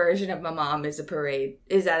favorite version of my mom is at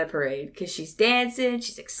a parade because she's dancing,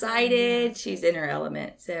 she's excited, she's in her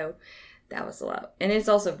element. So that was a lot. And it's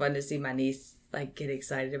also fun to see my niece get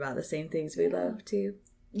excited about the same things we love too.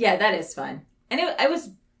 Yeah, that is fun. And it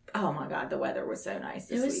was, oh my God, the weather was so nice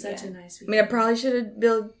this weekend. Such a nice weekend. I mean, I probably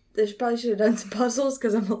should have done some puzzles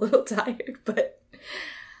because I'm a little tired, but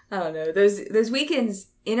I don't know. Those weekends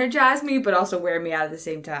energize me, but also wear me out at the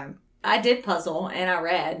same time. I did puzzle and I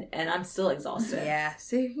read, and I'm still exhausted. Yeah,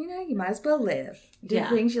 so you might as well live. Do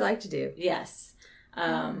things you like to do. Yes.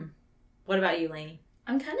 What about you, Lainey?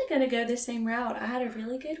 I'm kind of going to go the same route. I had a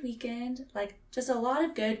really good weekend, just a lot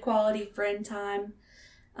of good quality friend time.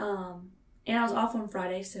 And I was off on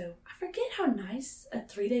Friday, so I forget how nice a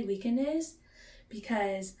 3-day weekend is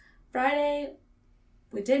because Friday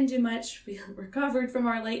we didn't do much. We recovered from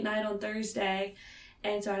our late night on Thursday,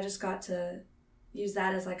 and so I just got to use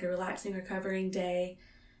that as a relaxing, recovering day.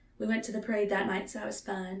 We went to the parade that night, so that was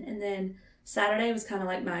fun. And then Saturday was kind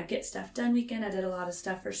of my get stuff done weekend. I did a lot of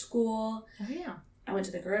stuff for school. Oh, yeah. I went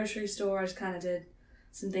to the grocery store. I just kind of did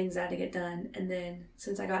some things I had to get done. And then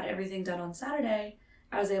since I got everything done on Saturday,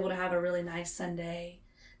 I was able to have a really nice Sunday.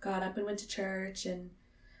 Got up and went to church and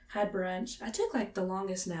had brunch. I took the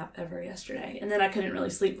longest nap ever yesterday. And then I couldn't really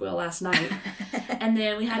sleep well last night. And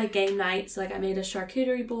then we had a game night. So I made a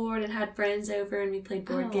charcuterie board and had friends over and we played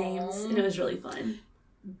board games. And it was really fun.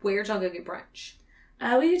 Where'd y'all go get brunch?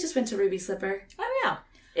 We just went to Ruby Slipper. Oh, yeah.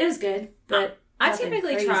 It was good, but I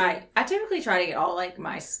typically try to get all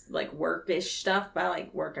my workish stuff. By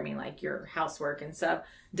work, I mean your housework and stuff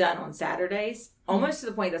done on Saturdays. Almost to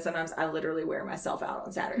the point that sometimes I literally wear myself out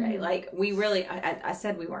on Saturday. Mm-hmm. I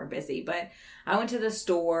said we weren't busy, but I went to the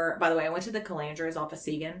store. By the way, I went to the Calandras off of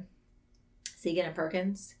Segan and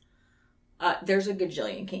Perkins. There's a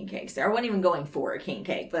gajillion king cakes there. I wasn't even going for a king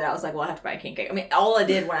cake, but I was like, well, I have to buy a king cake. I mean, all I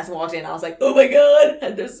did when I walked in, I was like, oh my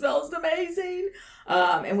God, this smells amazing.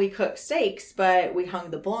 And we cooked steaks, but we hung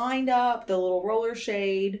the blind up, the little roller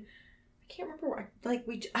shade. I can't remember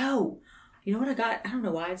you know what I got? I don't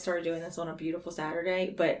know why I started doing this on a beautiful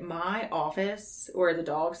Saturday, but my office where the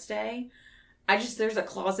dogs stay, there's a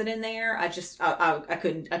closet in there. I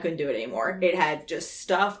couldn't do it anymore. It had just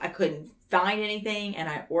stuff. I couldn't find anything, and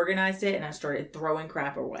I organized it and I started throwing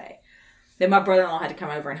crap away. Then my brother-in-law had to come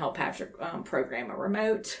over and help Patrick program a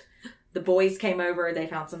remote. The boys came over. They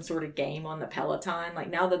found some sort of game on the Peloton.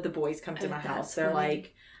 Now that the boys come to my house, they're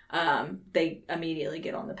funny. They immediately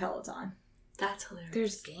get on the Peloton. That's hilarious.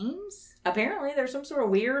 There's games? Apparently, there's some sort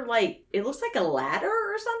of weird, it looks like a ladder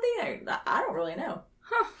or something. I don't really know.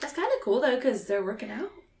 Huh. That's kind of cool, though, because they're working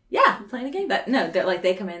out. Yeah. I'm playing a game. They're like,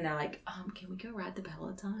 they come in, they're like, can we go ride the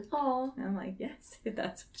Peloton? Oh, And I'm like, yes, if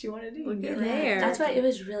that's what you want to do. Look at go there. that's why it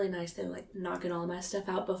was really nice though, like knocking all my stuff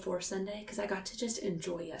out before Sunday because I got to just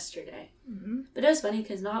enjoy yesterday. Mm-hmm. But it was funny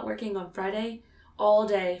because not working on Friday all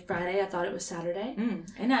day Friday, I thought it was Saturday.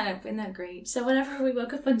 Isn't that great? So whenever we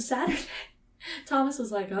woke up on Saturday, Thomas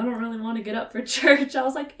was like, I don't really want to get up for church. I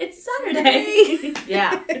was like, it's Saturday.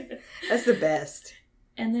 Yeah. That's the best.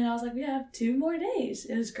 And then I was like, we have 2 more days.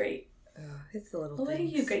 It was great. Oh, it's the little Well, what are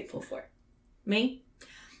things. you grateful for? Me?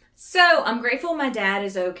 So, I'm grateful my dad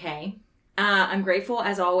is okay. I'm grateful,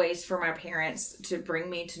 as always, for my parents to bring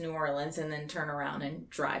me to New Orleans and then turn around and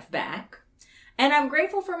drive back. And I'm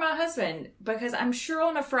grateful for my husband because I'm sure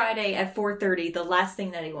on a Friday at 4:30, the last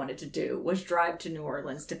thing that he wanted to do was drive to New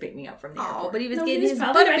Orleans to pick me up from the airport. Oh, but he was No, getting he's his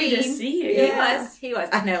probably butt ready to beaten. see you. Yeah. He was.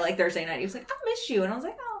 I know, like Thursday night, he was like, I miss you. And I was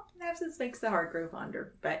like, oh, absence makes the heart grow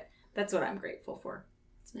fonder. But that's what I'm grateful for.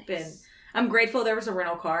 It's nice. I'm grateful there was a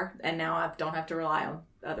rental car, and now I don't have to rely on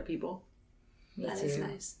other people. Me That too. is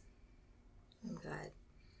nice. I'm glad.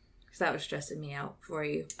 Because that was stressing me out for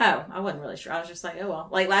you. Oh, I wasn't really sure. I was just like, oh, well.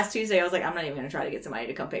 Like last Tuesday, I was like, I'm not even going to try to get somebody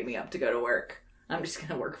to come pick me up to go to work. I'm just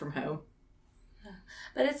going to work from home.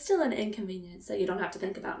 But it's still an inconvenience that you don't have to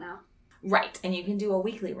think about now. Right. And you can do a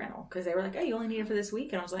weekly rental because they were like, oh, you only need it for this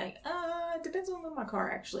week. And I was like, it depends on when my car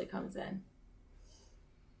actually comes in.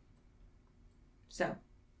 So.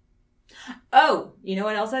 Oh, you know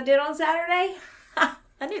what else I did on Saturday?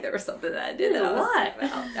 I knew there was something that I did that I was What?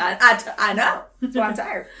 I know. That's why I'm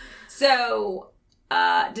tired. So,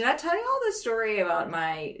 did I tell you all the story about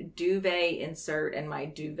my duvet insert and my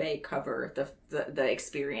duvet cover, the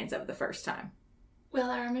experience of the first time? Well,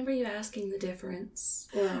 I remember you asking the difference.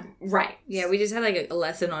 Well, Right. Yeah, we just had like a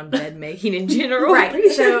lesson on bed making in general. Right.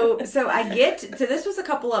 So this was a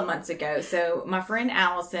couple of months ago. So my friend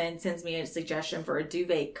Allison sends me a suggestion for a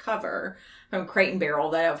duvet cover from Crate and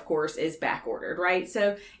Barrel that of course is back ordered, right?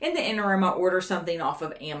 So in the interim, I order something off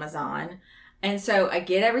of Amazon. And so I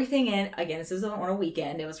get everything in. Again, this is on a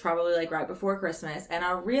weekend. It was probably like right before Christmas. And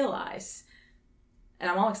I realize, and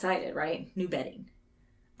I'm all excited, right? New bedding.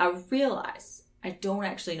 I realize I don't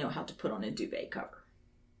actually know how to put on a duvet cover.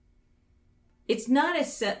 It's not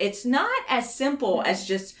as simple as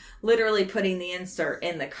just literally putting the insert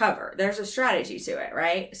in the cover. There's a strategy to it,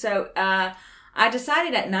 right? So I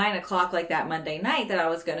decided at 9:00 like that Monday night that I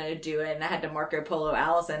was going to do it, and I had to Marco Polo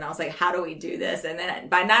Allison. I was like, how do we do this? And then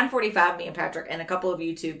by 9:45, me and Patrick and a couple of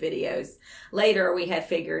YouTube videos later, we had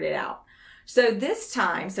figured it out. So this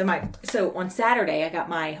time, so on Saturday, I got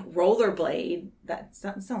my rollerblade. That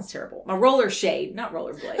sounds terrible. My roller shade, not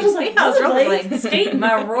rollerblade. I was like, rollerblade. skating.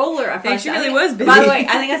 My roller. She really was busy. By the way,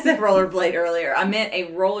 I think I said rollerblade earlier. I meant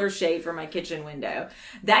a roller shade for my kitchen window.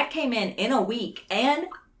 That came in a week, and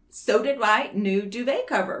so did my new duvet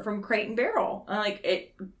cover from Crate and Barrel. Like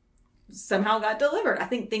it somehow got delivered. I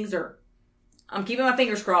think I'm keeping my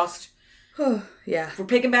fingers crossed. Yeah. We're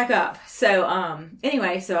picking back up. So,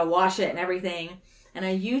 anyway, so I wash it and everything, and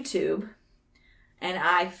I YouTube, and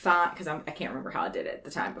I find, because I can't remember how I did it the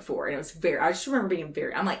time before, and it was I just remember being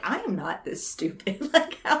I'm like, I am not this stupid.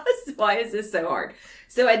 Like, why is this so hard?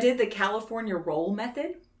 So I did the California roll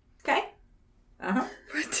method. Okay. Uh-huh.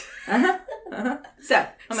 What? Uh-huh. Uh-huh. So.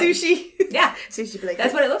 I'm like, Sushi. yeah. Sushi blanket.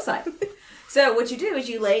 That's what it looks like. So what you do is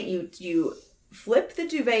you flip the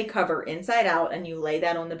duvet cover inside out and you lay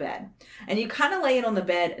that on the bed. And you kind of lay it on the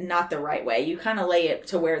bed not the right way. You kind of lay it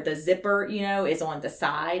to where the zipper, is on the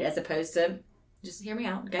side as opposed to, just hear me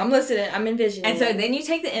out. Okay? I'm listening. I'm envisioning. And so then you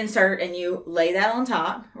take the insert and you lay that on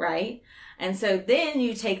top, right? And so then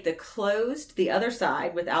you take the other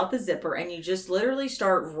side without the zipper, and you just literally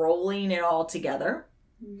start rolling it all together.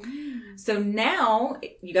 Mm. So now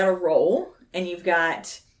you got a roll, and you've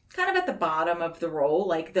got kind of at the bottom of the roll,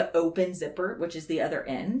 like the open zipper, which is the other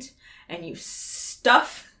end, and you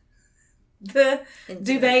stuff the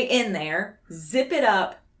duvet in there, zip it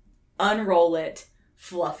up, unroll it,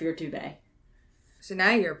 fluff your duvet. So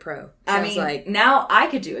now you're a pro. Now I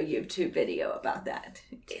could do a YouTube video about that.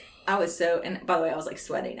 I was and by the way, I was like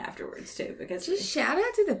sweating afterwards too, because just shout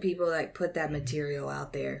out to the people that put that material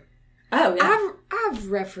out there. Oh yeah,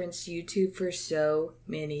 I've referenced YouTube for so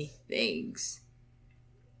many things.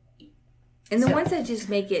 And the ones that just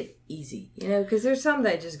make it easy, because there's some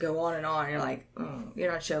that just go on and on. And you're like,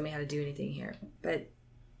 you're not showing me how to do anything here. But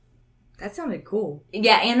that sounded cool.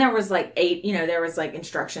 Yeah, and there was like there was like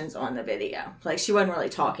instructions on the video. Like she wasn't really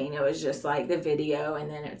talking. It was just like the video,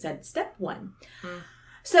 and then it said step 1.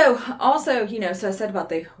 So also, so I said about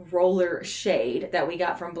the roller shade that we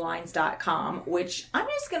got from blinds.com, which I'm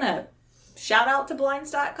just going to shout out to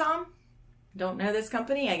blinds.com. don't know this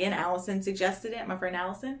company. Again, Allison suggested it, my friend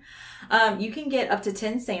Allison. You can get up to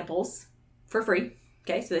 10 samples for free.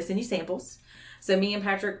 Okay, so they send you samples. So me and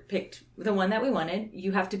Patrick picked the one that we wanted.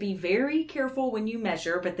 You have to be very careful when you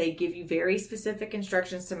measure, but they give you very specific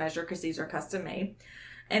instructions to measure because these are custom made.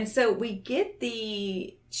 And so we get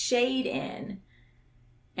the shade in,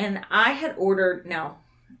 and I had ordered, now,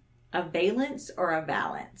 a valence or a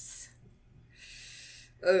valance?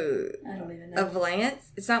 I don't even know. A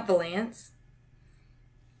valance? It's not valance.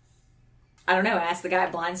 I don't know. I asked the guy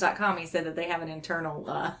at blinds.com. He said that they have an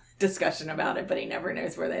internal discussion about it, but he never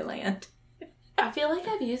knows where they land. I feel like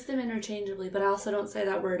I've used them interchangeably, but I also don't say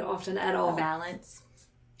that word often at all. Valance.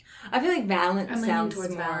 I feel like valance sounds more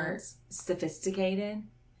valance. sophisticated.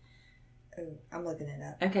 Oh, I'm looking it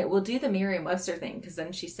up. Okay, we'll do the Merriam-Webster thing because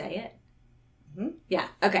then she say it. Mm-hmm. Yeah.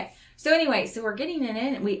 Okay. So anyway, so we're getting it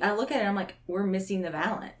in. And I look at it. And I'm like, we're missing the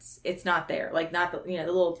valance. It's not there. Like not the the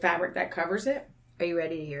little fabric that covers it. Are you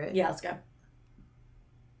ready to hear it? Yeah. Let's go.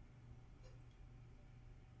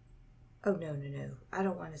 Oh no. I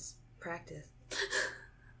don't want to practice.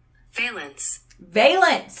 Valence.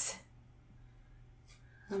 Valence.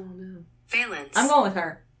 Oh no. Valence. I'm going with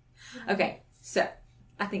her. Okay. So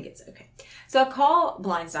I think it's okay. So I call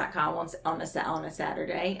blinds.com on a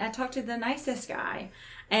Saturday. I talk to the nicest guy.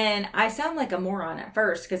 And I sound like a moron at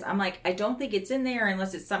first because I'm like, I don't think it's in there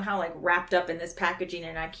unless it's somehow like wrapped up in this packaging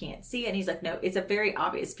and I can't see it. And he's like, no, it's a very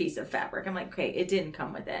obvious piece of fabric. I'm like, okay, it didn't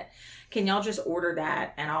come with it. Can y'all just order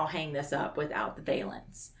that and I'll hang this up without the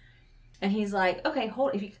valance? And he's like, okay,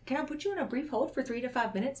 can I put you in a brief hold for 3 to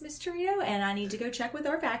 5 minutes, Miss Torito? And I need to go check with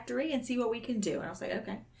our factory and see what we can do. And I was like,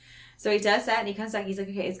 okay. So he does that and he comes back. He's like,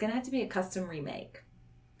 okay, it's going to have to be a custom remake.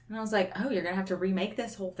 And I was like, oh, you're going to have to remake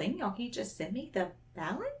this whole thing? Y'all can't just send me the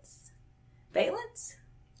valance?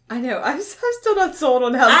 I know. I'm still not sold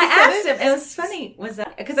on how I asked him. It was funny. Was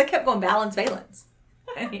that because I kept going valance.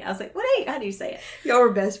 And I was like, how do you say it? Y'all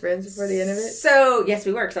were best friends before the end of it? So, yes,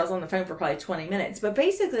 we were because I was on the phone for probably 20 minutes. But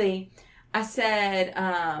basically, I said,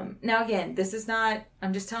 now again, this is not,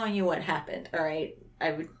 I'm just telling you what happened. All right.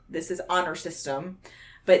 This is honor system,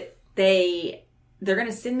 but they're going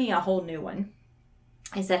to send me a whole new one.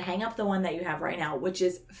 I said, hang up the one that you have right now, which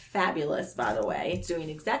is fabulous, by the way. It's doing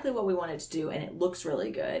exactly what we wanted to do, and it looks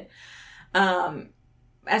really good.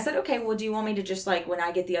 I said, okay, well, do you want me to just, like, when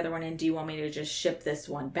I get the other one in, do you want me to just ship this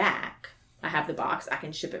one back? I have the box. I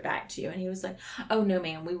can ship it back to you. And he was like, oh, no,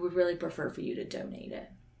 ma'am. We would really prefer for you to donate it.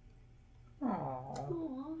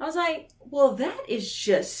 Aww. I was like, well, that is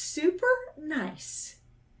just super nice.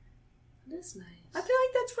 That is nice. I feel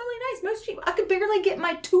like that's really nice. Most people, I could barely get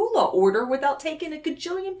my Tula order without taking a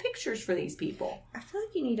gajillion pictures for these people. I feel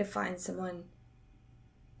like you need to find someone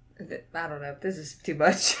that, I don't know, this is too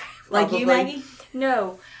much. Like you, Maggie?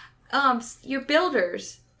 No. Your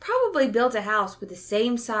builders probably built a house with the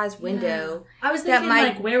same size window. Yeah. I was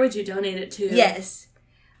thinking, where would you donate it to? Yes.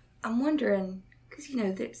 I'm wondering, because,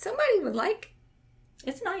 somebody would like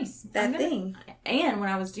it's nice. that thing. And when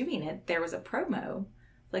I was doing it, there was a promo.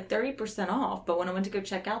 Like 30% off, but when I went to go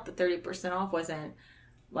check out, the 30% off wasn't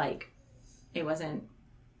it wasn't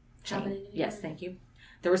happening. Yes, thank you.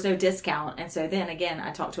 There was no discount, and so then again,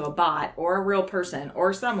 I talked to a bot or a real person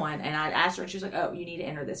or someone, and I asked her, and she was like, "Oh, you need to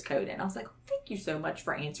enter this code." And I was like, "Thank you so much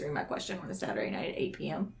for answering my question on a Saturday night at 8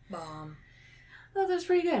 p.m." Bomb. Oh, that was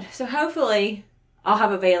pretty good. So hopefully, I'll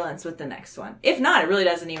have a valence with the next one. If not, it really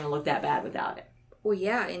doesn't even look that bad without it. Well,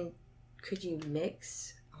 yeah, and could you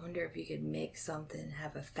mix? I wonder if you could mix something,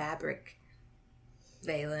 have a fabric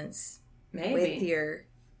valence Maybe with your,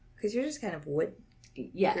 because you're just kind of wood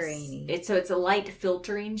yes grainy. It's a light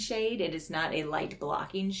filtering shade. It is not a light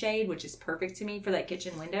blocking shade, which is perfect to me for that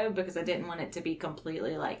kitchen window because I didn't want it to be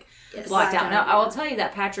completely blocked out. Now I will tell you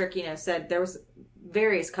that Patrick said there was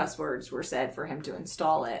various cuss words were said for him to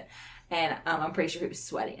install it, and I'm pretty sure he was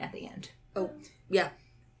sweating at the end. Oh yeah.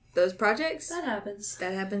 Those projects? That happens.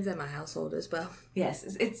 That happens in my household as well. Yes.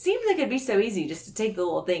 It seems like it'd be so easy just to take the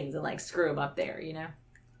little things and screw them up there,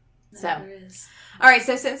 So, all right.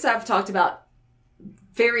 So since I've talked about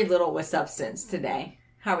very little with substance today,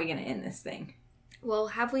 how are we going to end this thing? Well,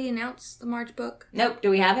 have we announced the March book? Nope. Do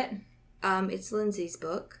we have it? It's Lindsay's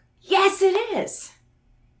book. Yes, it is.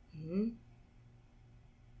 Mm-hmm.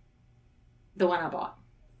 The one I bought.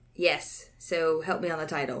 Yes. So help me on the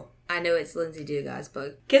title. I know it's Lindsay Dugas's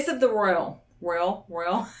book. Kiss of the Royal. Royal.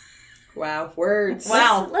 Wow, words.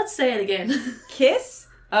 Wow. Let's say it again. Kiss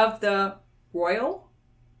of the Royal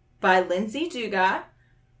by Lindsay Dugas.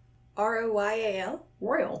 Royal.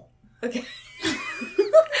 Royal. Okay.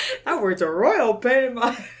 That word's a royal pain in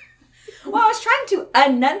my... Well, I was trying to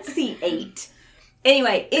enunciate.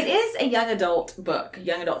 Anyway, it is a young adult book,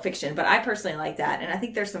 young adult fiction, but I personally like that, and I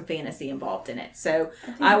think there's some fantasy involved in it. So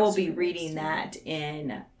I will be reading that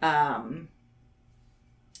in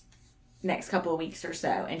next couple of weeks or so,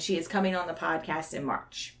 and she is coming on the podcast in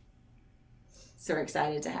March. So we're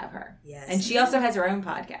excited to have her. Yes. And she also has her own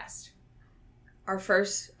podcast. Our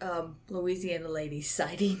first Louisiana lady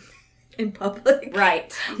sighting in public.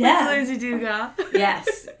 Right. Yeah. With Lucy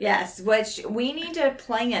Dugas. Yes. Which we need to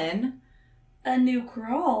plan A new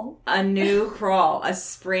crawl. a new crawl, a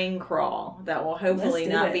spring crawl that will hopefully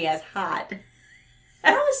Let's do not it. be as hot.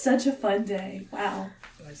 That was such a fun day. Wow.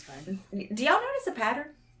 It was fun. Do y'all notice a pattern?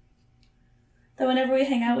 That whenever we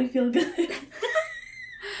hang out, we feel good.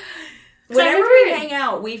 Whenever we hang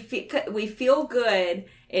out, we feel good.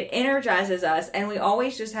 It energizes us, and we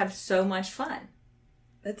always just have so much fun.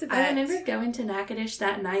 That's a I remember going to Natchitoches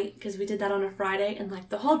that night because we did that on a Friday, and like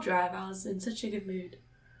the whole drive, I was in such a good mood.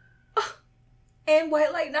 And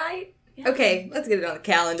White Light Night. Yeah. Okay, let's get it on the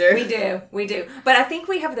calendar. We do. But I think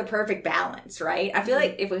we have the perfect balance, right? I feel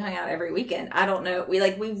like if we hung out every weekend, I don't know. We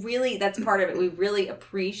really, that's part of it. We really We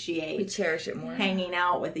appreciate cherish it more. hanging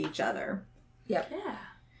out with each other. Yep. Yeah.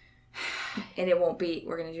 And it won't be,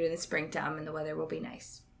 we're going to do it in the springtime and the weather will be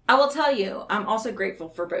nice. I will tell you, I'm also grateful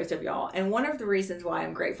for both of y'all. And one of the reasons why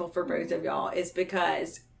I'm grateful for both of y'all is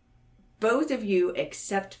because both of you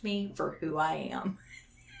accept me for who I am.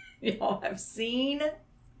 Y'all have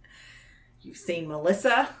you've seen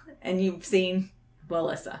Melissa and you've seen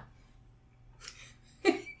Melissa.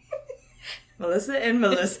 Melissa and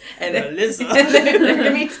Melissa and Melissa.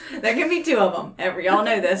 there can be two of them. Y'all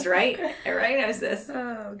know this, right? Everybody knows this.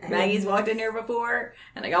 Oh, Maggie's walked in here before,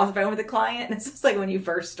 and I got off the phone with a client. This was like when you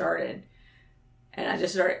first started, and I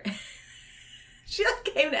just started. She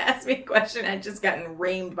came to ask me a question. I'd just gotten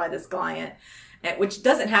reamed by this client, which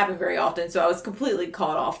doesn't happen very often. So I was completely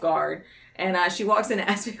caught off guard. And she walks in and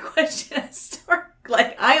asks me a question.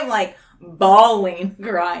 I am bawling,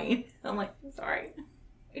 crying. I'm like, sorry.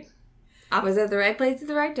 I was at the right place at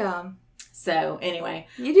the right time. So anyway,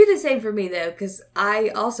 You do the same for me though, because I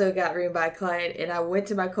also got reamed by a client and I went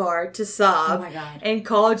to my car to sob oh my God. and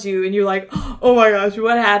called you and you're like, oh my gosh,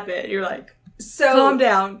 what happened? You're like, So calm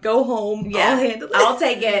down, go home, yeah, I'll handle it. I'll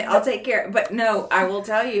take it. I'll take care. But no, I will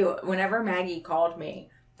tell you, whenever Maggie called me,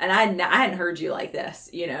 and I hadn't heard you like this,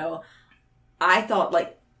 I thought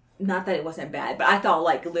not that it wasn't bad, but I thought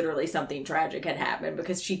literally something tragic had happened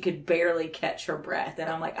because she could barely catch her breath. And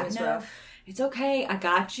I'm like, I It's know, rough. it's okay. I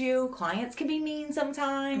got you. Clients can be mean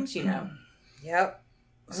sometimes, Yep.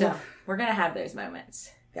 So we're going to have those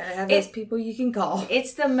moments. Gotta have those people you can call.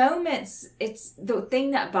 It's the moments, it's the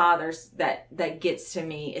thing that bothers, that gets to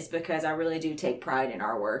me is because I really do take pride in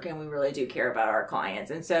our work and we really do care about our clients.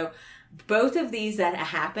 And so both of these that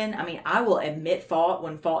happen, I mean, I will admit fault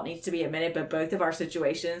when fault needs to be admitted, but both of our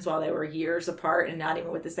situations, while they were years apart and not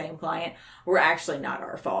even with the same client, were actually not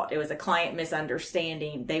our fault. It was a client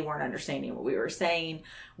misunderstanding. They weren't understanding what we were saying.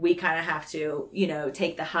 We kind of have to,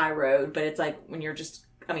 take the high road, but it's like when you're just,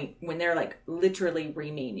 when they're literally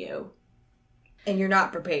reaming you. And you're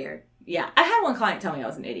not prepared. Yeah. I had one client tell me I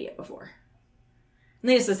was an idiot before.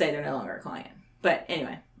 Needless to say, they're no longer a client. But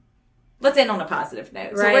anyway, let's end on a positive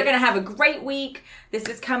note. So we're going to have a great week. This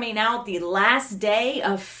is coming out the last day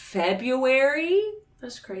of February.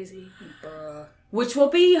 That's crazy. Which will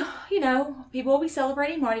be, people will be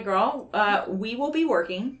celebrating Mardi Gras. We will be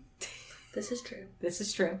working. This is true. This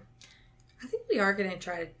is true. I think we are going to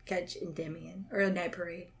try to catch Endymion or a night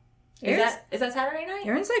parade. Is that Saturday night?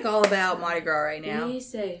 Aaron's all about Mardi Gras right now. Be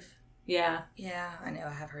safe. Yeah. Yeah, I know.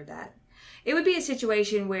 I have heard that. It would be a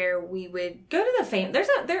situation where we would go to the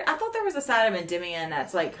I thought there was a side of Endymion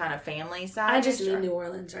that's kind of family side. I just mean New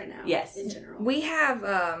Orleans right now. Yes. In general. We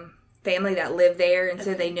have family that live there, and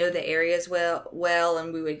so they know the areas well,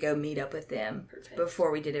 and we would go meet up with them. Perfect. Before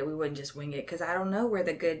we did it. We wouldn't just wing it, because I don't know where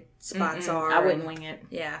the good spots are. I wouldn't wing it.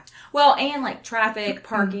 Yeah. Well, and traffic,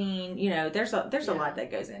 parking, there's a lot that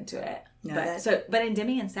goes into it. No, but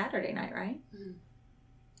Endymion Saturday night, right? Mm-hmm.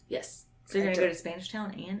 Yes. So you're going to go to Spanish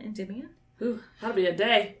Town and Endymion? Ooh, that'll be a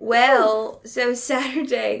day. Well, so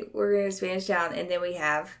Saturday we're going to Spanish Town, and then we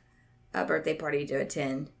have a birthday party to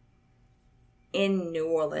attend in New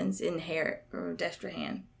Orleans, in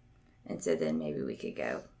Destrehan. And so then maybe we could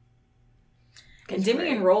go.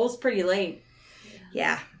 Endymion rolls pretty late.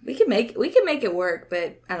 Yeah, we can make it work,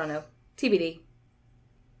 but I don't know. TBD.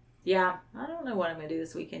 Yeah, I don't know what I'm going to do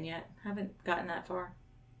this weekend yet. Haven't gotten that far.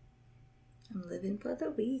 I'm living for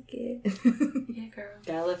the weekend. Yeah, girl.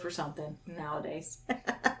 Gotta live for something nowadays.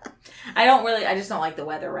 I just don't like the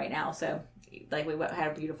weather right now. So, we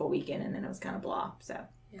had a beautiful weekend and then it was kind of blah. So,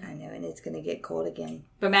 Yeah. I know, and it's going to get cold again.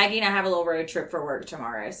 But Maggie and I have a little road trip for work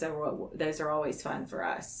tomorrow, so those are always fun for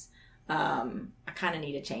us. I kind of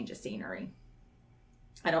need a change of scenery.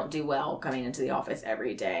 I don't do well coming into the office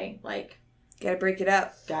every day. Like, gotta break it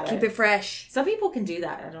up. Keep it fresh. Some people can do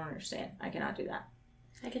that. I don't understand. I cannot do that.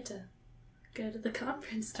 I get to go to the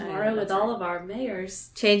conference tomorrow with all of our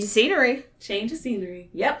mayors. Change the scenery. Change of scenery.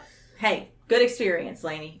 Yep. Hey, good experience,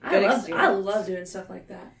 Lainey. Good experience. I love doing stuff like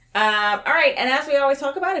that. All right, and as we always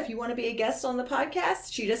talk about, if you want to be a guest on the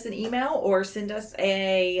podcast, shoot us an email or send us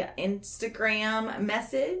a Instagram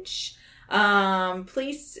message.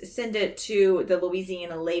 Please send it to the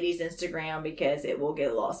Louisiana Ladies Instagram because it will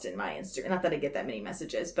get lost in my Instagram. Not that I get that many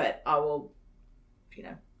messages, but I will,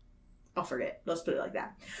 I'll forget. Let's put it like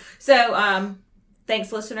that. So,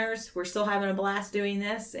 thanks, listeners. We're still having a blast doing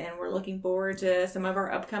this, and we're looking forward to some of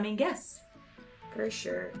our upcoming guests. For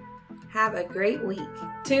sure. Have a great week.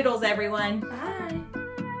 Toodles, everyone. Bye.